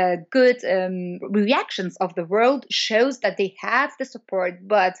good reactions of the world shows that they have the support.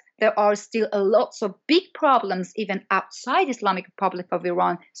 But there are still a lots of big problems even outside Islamic Republic of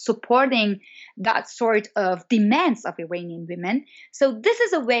Iran supporting that sort of demands of Iranian women. So this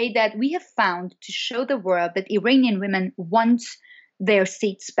is a way that we have found to show the world that Iranian women want their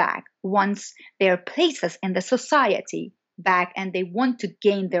seats back, want their places in the society back, and they want to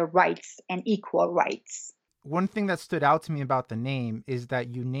gain their rights and equal rights. One thing that stood out to me about the name is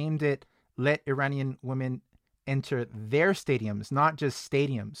that you named it Let Iranian Women Enter Their Stadiums, not just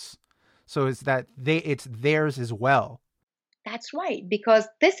stadiums. So it's that it's theirs as well. That's right, because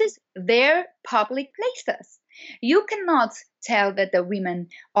this is their public places. You cannot tell that the women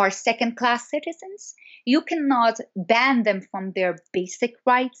are second-class citizens. You cannot ban them from their basic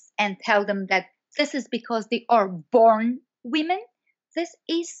rights and tell them that this is because they are born women. This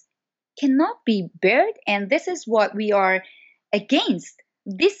cannot be bared, and this is what we are against.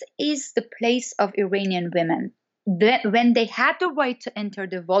 This is the place of Iranian women. when they had the right to enter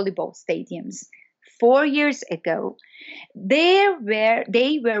the volleyball stadiums 4 years ago, they were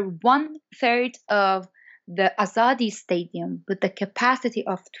 1/3 of the Azadi Stadium with the capacity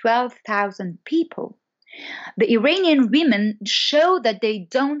of 12,000 people. The Iranian women show that they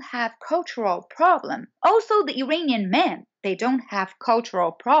don't have cultural problem. Also, the Iranian men, they don't have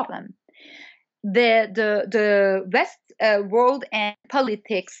cultural problem. The West world and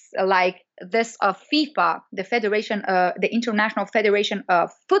politics like this of FIFA, the International Federation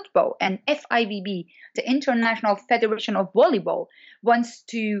of Football, and FIVB, the International Federation of Volleyball, wants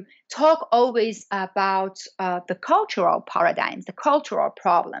to talk always about the cultural paradigms, the cultural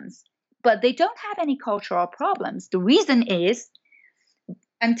problems, but they don't have any cultural problems. The reason is,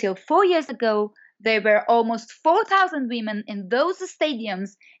 until 4 years ago, there were almost 4,000 women in those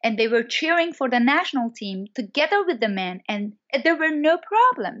stadiums, and they were cheering for the national team together with the men, and there were no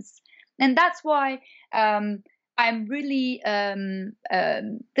problems. And that's why I'm really,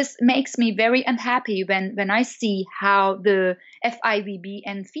 this makes me very unhappy when I see how the FIVB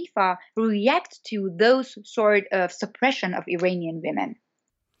and FIFA react to those sort of suppression of Iranian women.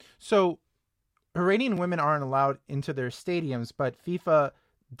 So Iranian women aren't allowed into their stadiums, but FIFA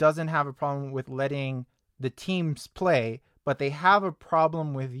doesn't have a problem with letting the teams play, but they have a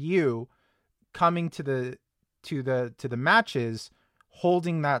problem with you coming to the matches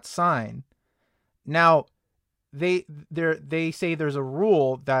holding that sign. Now, they say there's a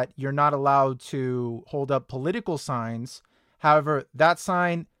rule that you're not allowed to hold up political signs. However, that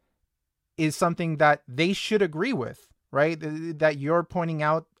sign is something that they should agree with, right? That you're pointing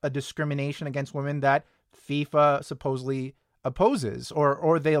out a discrimination against women that FIFA supposedly opposes,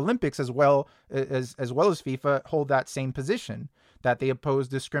 or the Olympics as well as FIFA hold that same position, that they oppose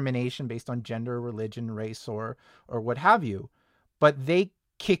discrimination based on gender, religion, race, or what have you, but they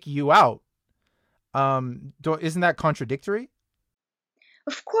kick you out. Isn't that contradictory?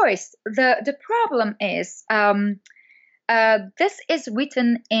 Of course, the problem is this is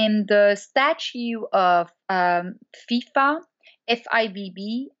written in the statute of FIFA,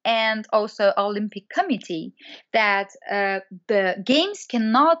 FIVB, and also Olympic Committee, that the games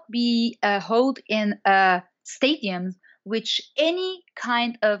cannot be held in stadiums which any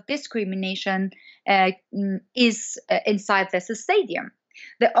kind of discrimination is inside this stadium.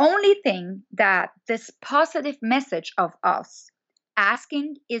 The only thing that this positive message of us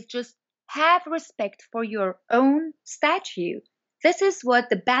asking is just have respect for your own statue. This is what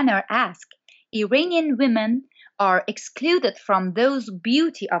the banner asks. Iranian women are excluded from those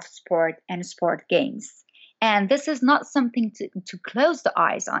beauty of sport and sport games. And this is not something to close the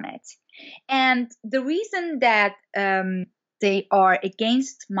eyes on it. And the reason that they are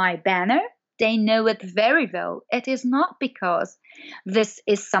against my banner, they know it very well. It is not because this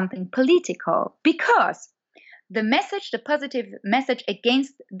is something political, because the message, the positive message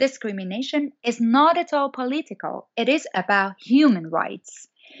against discrimination is not at all political. It is about human rights.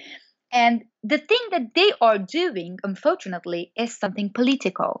 And the thing that they are doing, unfortunately, is something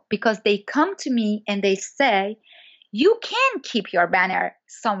political, because they come to me and they say, you can keep your banner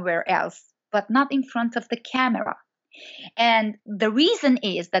somewhere else, but not in front of the camera. And the reason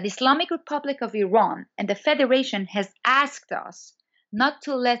is that Islamic Republic of Iran and the Federation has asked us not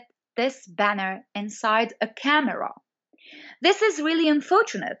to let this banner inside a camera. This is really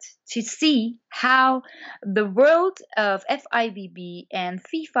unfortunate to see how the world of FIVB and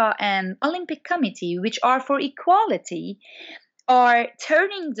FIFA and Olympic Committee, which are for equality, are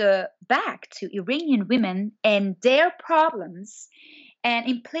turning the back to Iranian women and their problems. And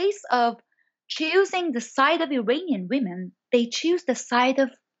in place of choosing the side of Iranian women, they choose the side of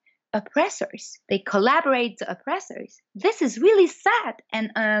oppressors. They collaborate the oppressors. This is really sad.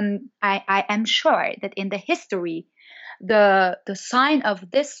 And I am sure that in the history, the sign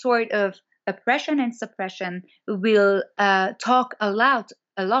of this sort of oppression and suppression will talk a lot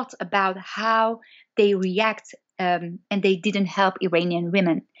about how they react, and they didn't help Iranian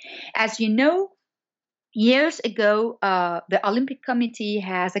women. As you know, years ago, the Olympic Committee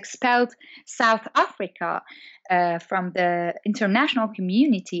has expelled South Africa from the international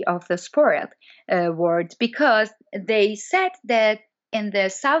community of the sport world, because they said that in the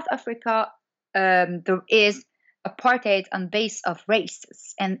South Africa there is apartheid on base of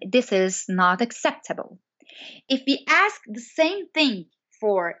races, and this is not acceptable. If we ask the same thing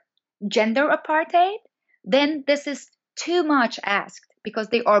for gender apartheid, then this is too much asked, because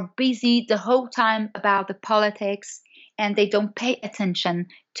they are busy the whole time about the politics, and they don't pay attention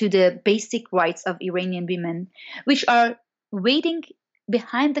to the basic rights of Iranian women, which are waiting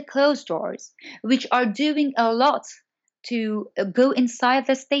behind the closed doors, which are doing a lot to go inside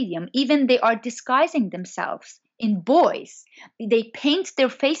the stadium. Even they are disguising themselves in boys. They paint their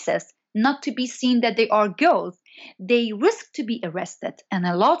faces not to be seen that they are girls. They risk to be arrested, and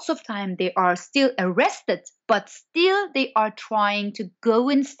a lots of time they are still arrested, but still they are trying to go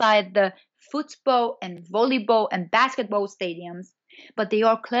inside the football and volleyball and basketball stadiums, but they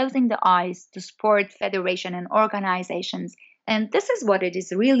are closing the eyes to sport federation and organizations. And this is what it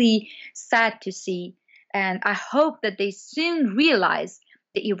is really sad to see. And I hope that they soon realize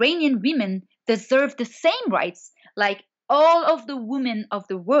the Iranian women deserve the same rights like all of the women of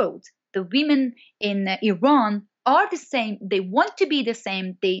the world. The women in Iran are the same. They want to be the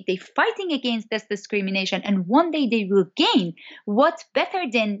same. They fighting against this discrimination, and one day they will gain. What better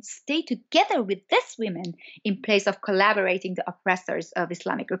than stay together with these women in place of collaborating the oppressors of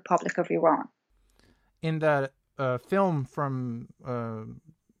Islamic Republic of Iran? In the film from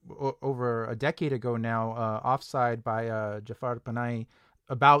over a decade ago now, Offside by Jafar Panahi,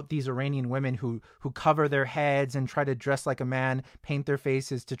 about these Iranian women who cover their heads and try to dress like a man, paint their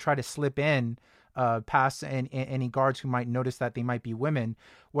faces to try to slip in past any guards who might notice that they might be women.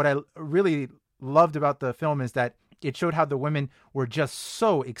 What I really loved about the film is that it showed how the women were just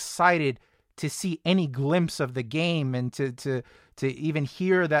so excited to see any glimpse of the game, and to even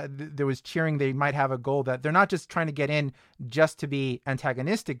hear that there was cheering. They might have a goal, that they're not just trying to get in just to be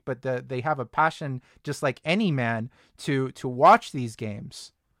antagonistic, but they have a passion just like any man to watch these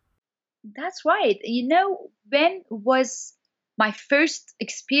games. That's right. When was my first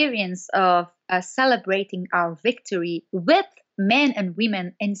experience of celebrating our victory with men and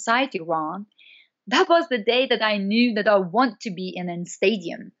women inside Iran? That was the day that I knew that I want to be in a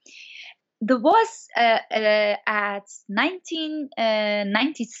stadium. There was at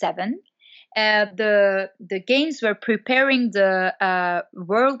 1997, the games were preparing the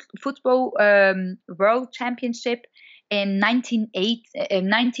World Football World Championship in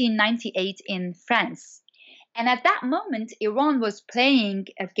 1998 in France. And at that moment, Iran was playing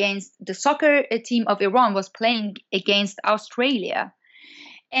against the soccer team of Iran was playing against Australia.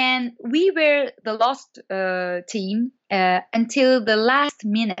 And we were the last team until the last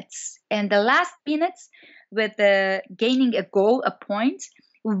minutes. And the last minutes, with gaining a goal, a point,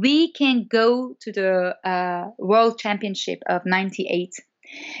 we can go to the World Championship of 98.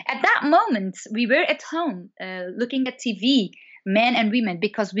 At that moment, we were at home looking at TV, men and women,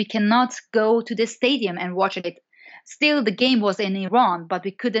 because we cannot go to the stadium and watch it. Still, the game was in Iran, but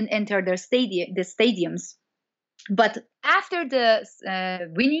we couldn't enter the stadiums. But after the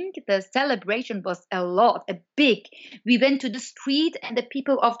winning, the celebration was a big. We went to the street, and the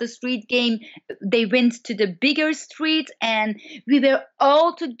people of the street they went to the bigger street, and we were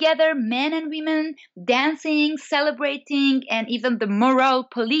all together, men and women, dancing, celebrating, and even the moral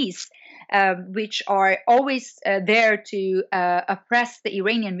police, which are always there to oppress the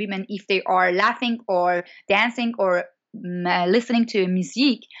Iranian women if they are laughing or dancing or listening to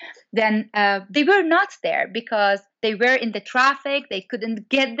music, then they were not there because they were in the traffic, they couldn't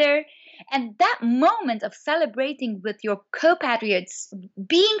get there. And that moment of celebrating with your co-patriots,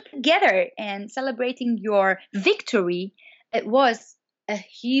 being together and celebrating your victory, it was a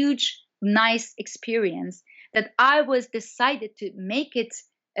huge, nice experience that I was decided to make it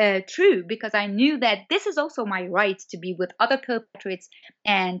true, because I knew that this is also my right to be with other co-patriots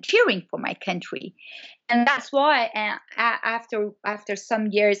and cheering for my country. And that's why after some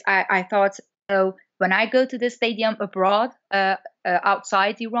years, I thought, so when I go to the stadium abroad,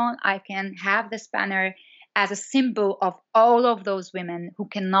 outside Iran, I can have this banner as a symbol of all of those women who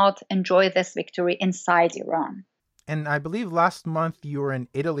cannot enjoy this victory inside Iran. And I believe last month you were in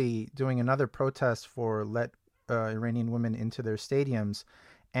Italy doing another protest for let Iranian women into their stadiums.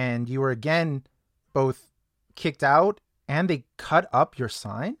 And you were again both kicked out and they cut up your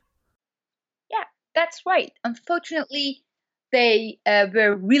sign? Yeah, that's right. Unfortunately, they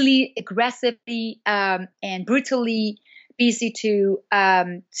were really aggressively and brutally busy to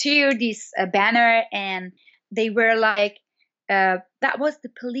tear this banner. And they were like, that was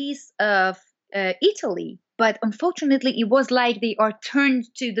the police of Italy. But unfortunately, it was like they are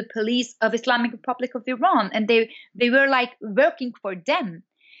turned to the police of Islamic Republic of Iran, and they were like working for them.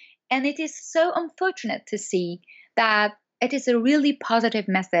 And it is so unfortunate to see that it is a really positive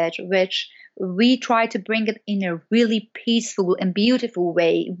message, which we try to bring it in a really peaceful and beautiful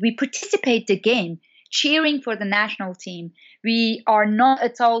way. We participate the game, cheering for the national team. We are not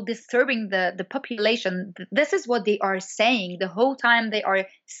at all disturbing the population. This is what they are saying. The whole time they are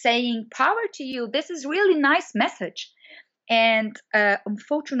saying, power to you. This is really nice message. And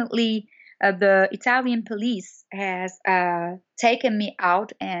unfortunately, the Italian police has taken me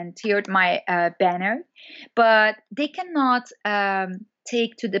out and teared my banner, but they cannot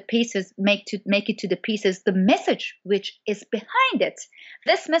make it to the pieces the message which is behind it.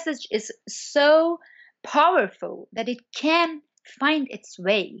 This message is so powerful that it can find its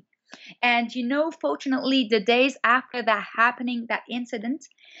way. And fortunately, the days after that incident,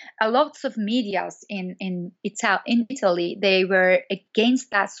 a lots of medias in Italy, they were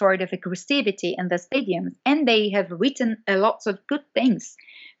against that sort of aggressivity in the stadiums, and they have written a lots of good things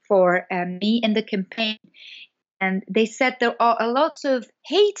for me in the campaign. And they said there are a lot of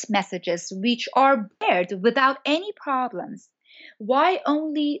hate messages which are bared without any problems. Why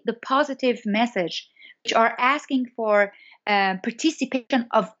only the positive message, which are asking for participation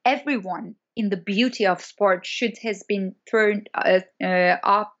of everyone in the beauty of sport, should has been turned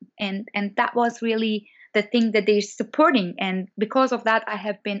up, and that was really the thing that they're supporting. And because of that, I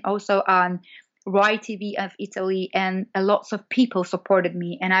have been also on Rai TV of Italy, and a lots of people supported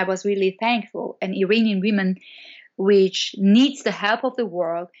me, and I was really thankful. And Iranian women, which needs the help of the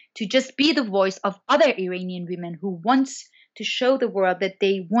world to just be the voice of other Iranian women who wants to show the world that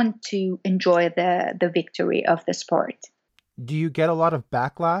they want to enjoy the victory of the sport. Do you get a lot of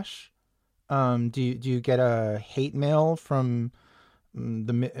backlash? Do you get a hate mail from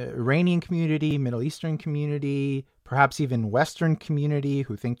the Iranian community, Middle Eastern community, perhaps even Western community,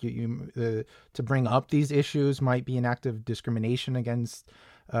 who think you to bring up these issues might be an act of discrimination against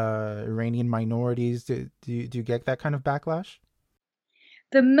Iranian minorities? Do you get that kind of backlash?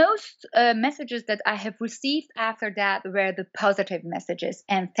 The most messages that I have received after that were the positive messages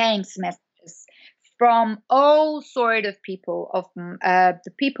and thanks messages from all sort of people, of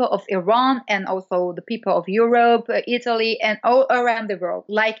the people of Iran, and also the people of Europe, Italy, and all around the world.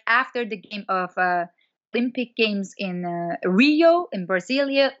 Like after the game of Olympic Games in Rio, in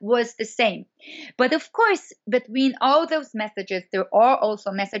Brasilia, was the same. But of course, between all those messages, there are also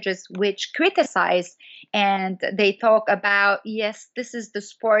messages which criticize, and they talk about, yes, this is the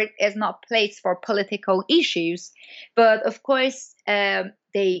sport is not place for political issues. But of course,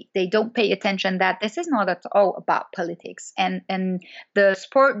 they don't pay attention that this is not at all about politics. And the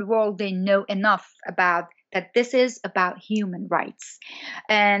sport world, they know enough about that this is about human rights.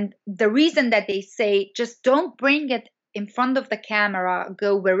 And the reason that they say just don't bring it in front of the camera,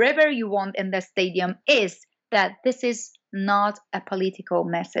 go wherever you want in the stadium, is that this is not a political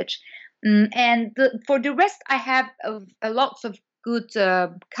message. And for the rest, I have a lots of good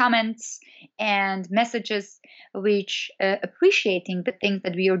comments and messages which appreciating the things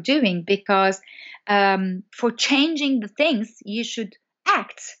that we are doing, because for changing the things, you should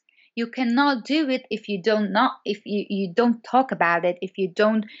act. You cannot do it if you don't talk about it, if you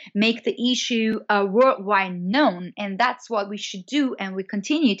don't make the issue worldwide known. And that's what we should do, and we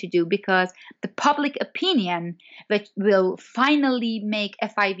continue to do, because the public opinion that will finally make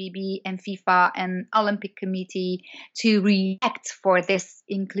FIVB and FIFA and Olympic Committee to react for this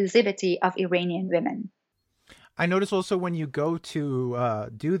inclusivity of Iranian women. I notice also when you go to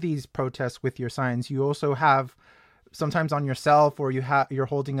do these protests with your signs, you also have sometimes on yourself, or you're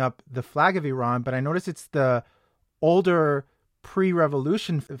holding up the flag of Iran, but I notice it's the older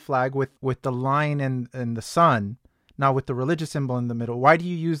pre-revolution flag with the line and the sun, not with the religious symbol in the middle. Why do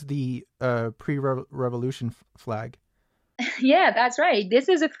you use the pre-revolution flag? Yeah, that's right. This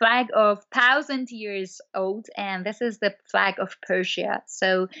is a flag of 1,000 years old, and this is the flag of Persia.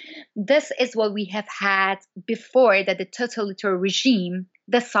 So this is what we have had before that the totalitarian regime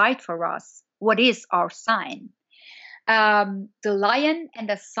decide for us what is our sign. The lion and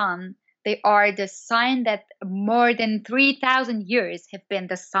the sun, they are the sign that more than 3,000 years have been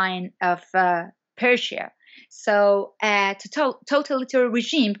the sign of Persia. So totalitarian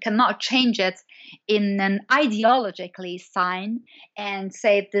regime cannot change it in an ideologically sign and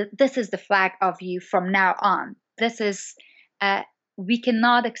say that this is the flag of you from now on. This is we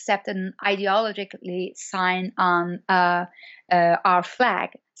cannot accept an ideologically sign on our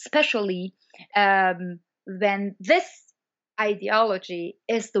flag, especially when this ideology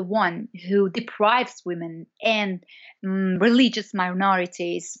is the one who deprives women and religious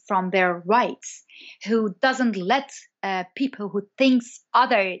minorities from their rights, who doesn't let people who thinks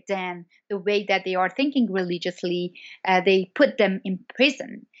other than the way that they are thinking religiously, they put them in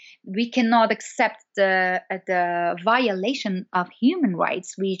prison. We cannot accept the violation of human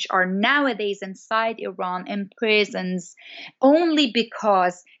rights, which are nowadays inside Iran in prisons, only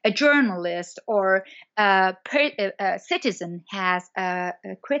because a journalist or a citizen has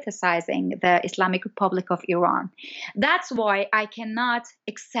criticizing the Islamic Republic of Iran. That's why I cannot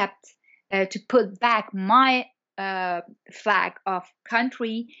accept to put back my flag of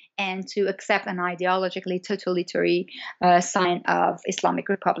country and to accept an ideologically totalitarian sign of Islamic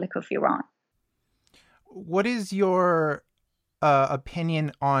Republic of Iran. What is your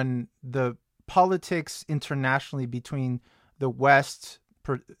opinion on the politics internationally between the West,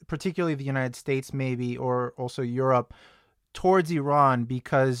 particularly the United States, maybe, or also Europe, towards Iran?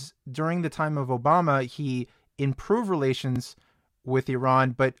 Because during the time of Obama, he improved relations with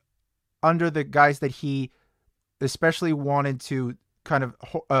Iran, but under the guise that he especially wanted to kind of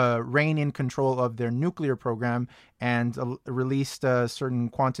rein in control of their nuclear program, and released a certain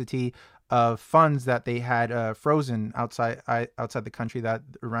quantity of funds that they had frozen outside the country that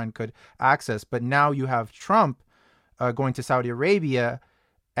Iran could access. But now you have Trump going to Saudi Arabia,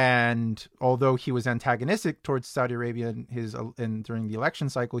 and although he was antagonistic towards Saudi Arabia during the election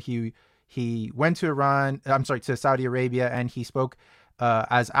cycle, he went to Saudi Arabia, and he spoke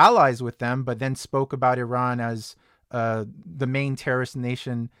as allies with them, but then spoke about Iran as the main terrorist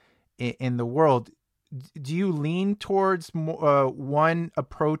nation in the world. Do you lean towards one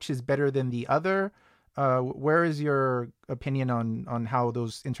approach is better than the other? Where is your opinion on how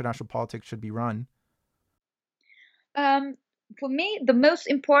those international politics should be run? For me, the most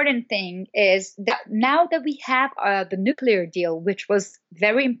important thing is that now that we have the nuclear deal, which was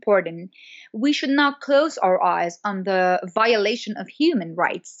very important, we should not close our eyes on the violation of human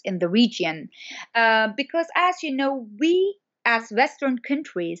rights in the region. Because, as you know, we as Western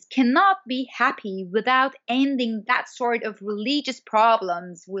countries cannot be happy without ending that sort of religious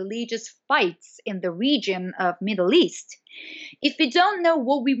problems, religious fights in the region of Middle East. If we don't know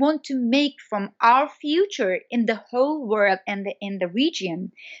what we want to make from our future in the whole world and in the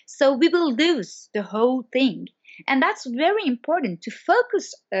region, so we will lose the whole thing. And that's very important to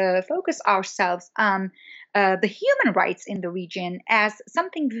focus ourselves on the human rights in the region as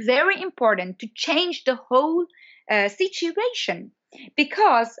something very important to change the whole situation.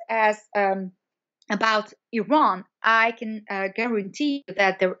 Because as about Iran, I can guarantee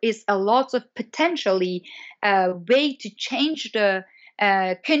that there is a lot of potentially way to change the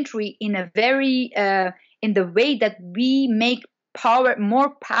country in a very in the way that we make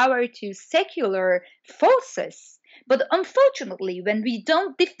more power to secular forces. But unfortunately, when we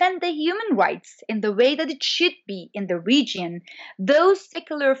don't defend the human rights in the way that it should be in the region, those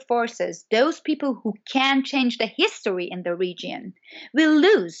secular forces, those people who can change the history in the region, will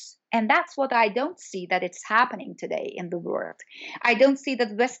lose. And that's what I don't see that it's happening today in the world. I don't see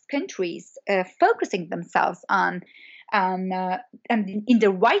that West countries focusing themselves on and in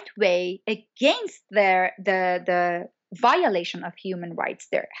the right way against the violation of human rights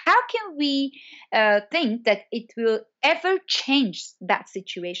there. How can we think that it will ever change that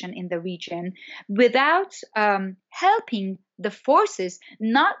situation in the region without helping the forces?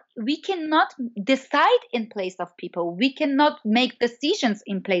 We cannot decide in place of people. We cannot make decisions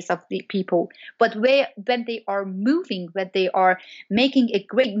in place of the people. But when they are moving, when they are making a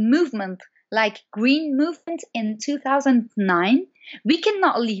great movement like Green Movement in 2009, we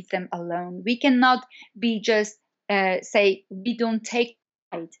cannot leave them alone. We cannot be just say we don't take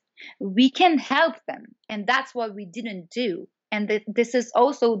side. We can help them, and that's what we didn't do. And this is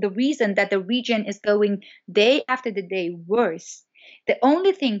also the reason that the region is going day after the day worse. The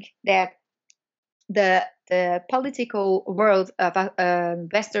only thing that the political world of a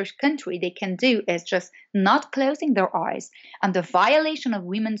Western country they can do is just not closing their eyes on the violation of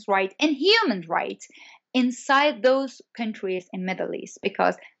women's rights and human rights inside those countries in Middle East,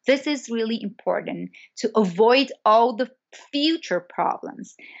 because this is really important to avoid all the future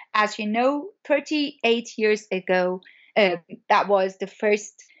problems. As you know, 38 years ago, that was the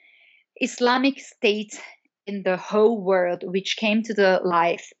first Islamic state in the whole world which came to the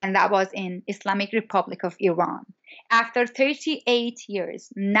life, and that was in Islamic Republic of Iran. After 38 years,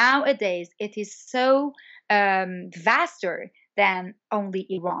 nowadays it is so vaster than only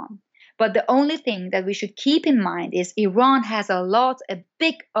Iran. But the only thing that we should keep in mind is Iran has a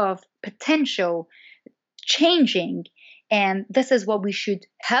big of potential changing. And this is what we should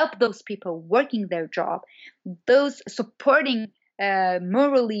help those people working their job, those supporting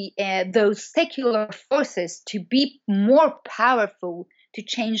morally those secular forces to be more powerful to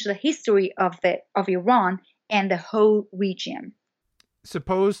change the history of Iran and the whole region.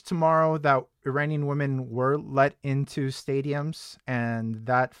 Suppose tomorrow that Iranian women were let into stadiums and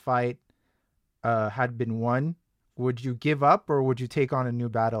that fight had been won, would you give up or would you take on a new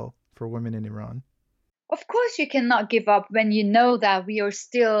battle for women in Iran? Of course, you cannot give up when you know that we are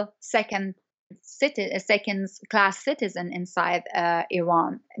still second class citizen inside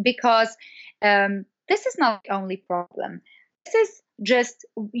Iran, because this is not the only problem. This is just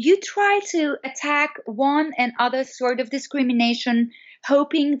you try to attack one and other sort of discrimination,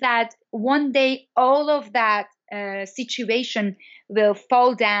 hoping that one day all of that situation will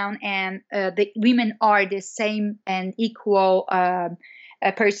fall down, and the women are the same and equal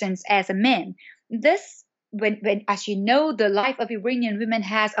persons as a man. This, when, as you know, the life of Iranian women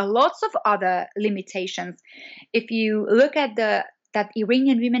has a lots of other limitations. If you look at that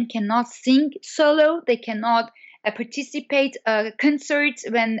Iranian women cannot sing solo, they cannot participate concerts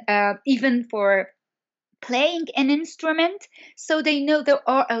when even for playing an instrument. So they know there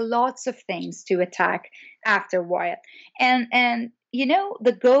are a lots of things to attack after a while. And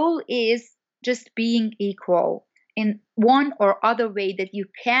the goal is just being equal in one or other way that you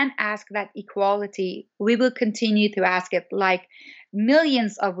can ask that equality. We will continue to ask it, like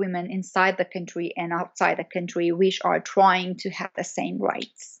millions of women inside the country and outside the country, which are trying to have the same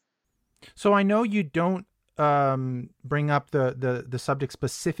rights. So I know you don't bring up the subject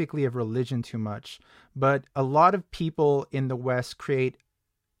specifically of religion too much, but a lot of people in the West create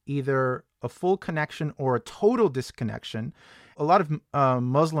either a full connection or a total disconnection. A lot of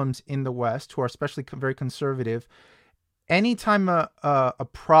Muslims in the West, who are especially very conservative, anytime a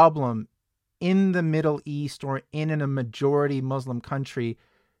problem in the Middle East or in a majority Muslim country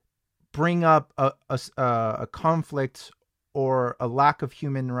bring up a conflict or a lack of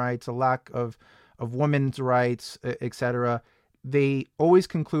human rights, a lack of women's rights, etc., they always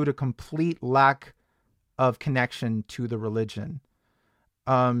conclude a complete lack of connection to the religion.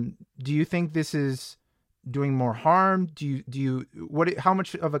 Do you think this is doing more harm? How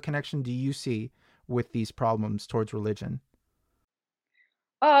much of a connection do you see with these problems towards religion?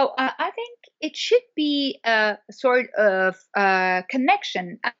 Oh, I think it should be a sort of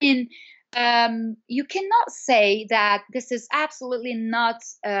connection. I mean, you cannot say that this is absolutely not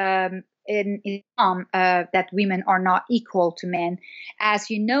in Islam that women are not equal to men. As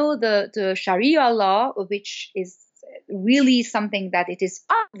you know, the Sharia law, which is really something that it is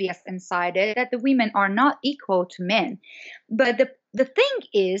obvious inside it, that the women are not equal to men. But the thing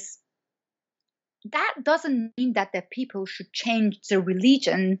is, that doesn't mean that the people should change the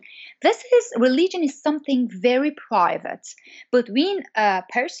religion. Religion is something very private between a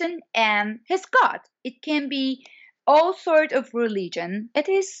person and his God. It can be all sort of religion. It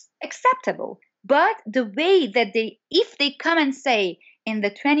is acceptable. But the way that if they come and say in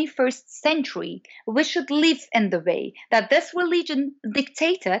the 21st century, we should live in the way that this religion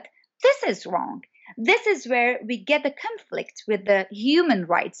dictated, this is wrong. This is where we get the conflict with the human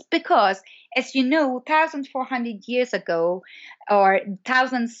rights, because, as you know, 1,400 years ago or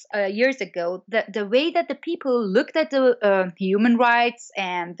thousands years ago, the way that the people looked at the human rights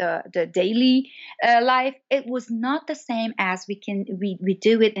and the daily life, it was not the same as we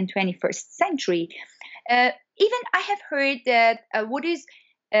do it in 21st century. Even I have heard that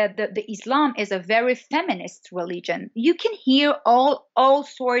the Islam is a very feminist religion. You can hear all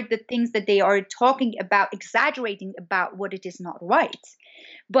sort the things that they are talking about, exaggerating about what it is not right.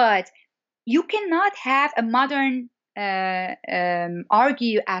 But you cannot have a modern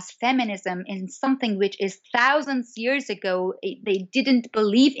argue as feminism in something which is thousands years ago. They didn't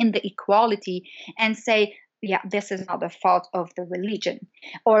believe in the equality and say, yeah, this is not the fault of the religion,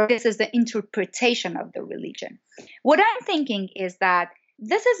 or this is the interpretation of the religion. What I'm thinking is that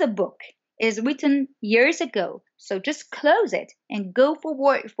this is a book, is written years ago. So just close it and go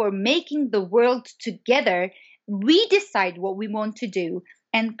forward for making the world together. We decide what we want to do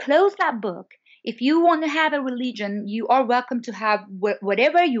and close that book. If you want to have a religion, you are welcome to have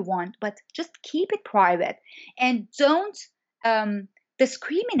whatever you want, but just keep it private and don't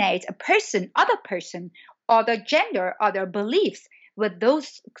discriminate other person, other gender, other beliefs with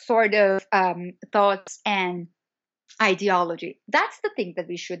those sort of thoughts and ideology. That's the thing that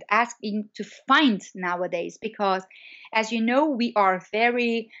we should ask to find nowadays, because, as you know, we are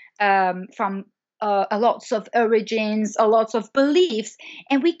very from a lots of origins, a lots of beliefs,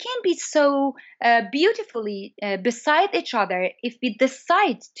 and we can be so beautifully beside each other if we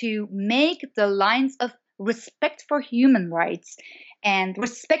decide to make the lines of respect for human rights and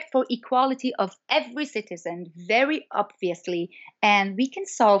respect for equality of every citizen very obviously. And we can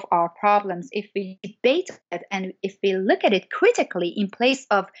solve our problems if we debate it and if we look at it critically, in place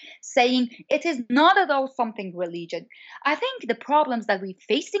of saying it is not at all something religion. I think the problems that we're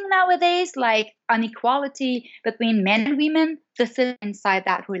facing nowadays, like inequality between men and women, this is inside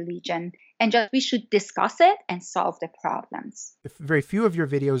that religion. And just we should discuss it and solve the problems. Very few of your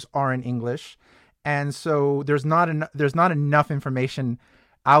videos are in English. And so there's not enough information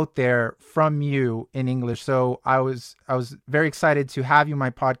out there from you in English. So I was very excited to have you on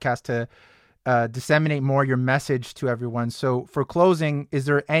my podcast to disseminate more your message to everyone. So for closing, is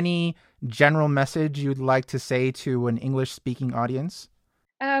there any general message you'd like to say to an English speaking audience?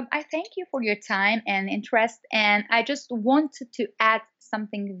 I thank you for your time and interest. And I just wanted to add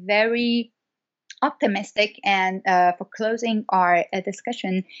something very optimistic and for closing our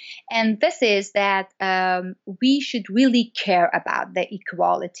discussion. And this is that we should really care about the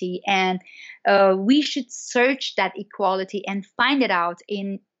equality, and we should search that equality and find it out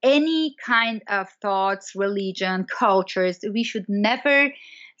in any kind of thoughts, religion, cultures. We should never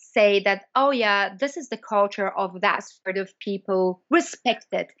say that, oh, yeah, this is the culture of that sort of people. Respect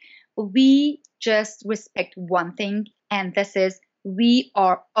it. We just respect one thing, and this is we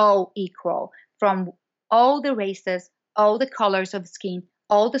are all equal from all the races, all the colors of skin,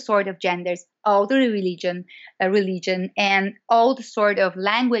 all the sort of genders, all the religion, and all the sort of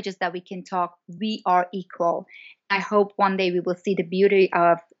languages that we can talk. We are equal. I hope one day we will see the beauty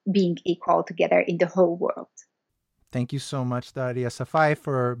of being equal together in the whole world. Thank you so much, Daria Safai,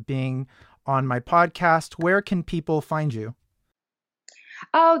 for being on my podcast. Where can people find you?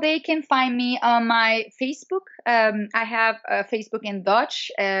 Oh, they can find me on my Facebook. I have Facebook in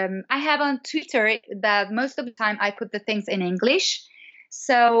Dutch. I have on Twitter that most of the time I put the things in English.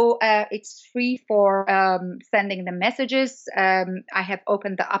 So it's free for sending the messages. I have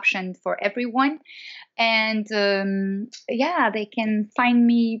opened the option for everyone. And they can find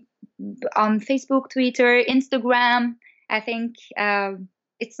me on Facebook, Twitter, Instagram. I think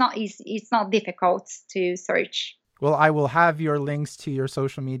it's not easy. It's not difficult to search. Well, I will have your links to your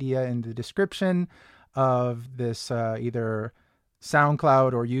social media in the description of this either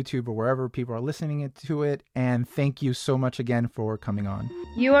SoundCloud or YouTube or wherever people are listening to it. And thank you so much again for coming on.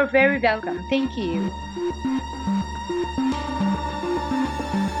 You are very welcome. Thank you.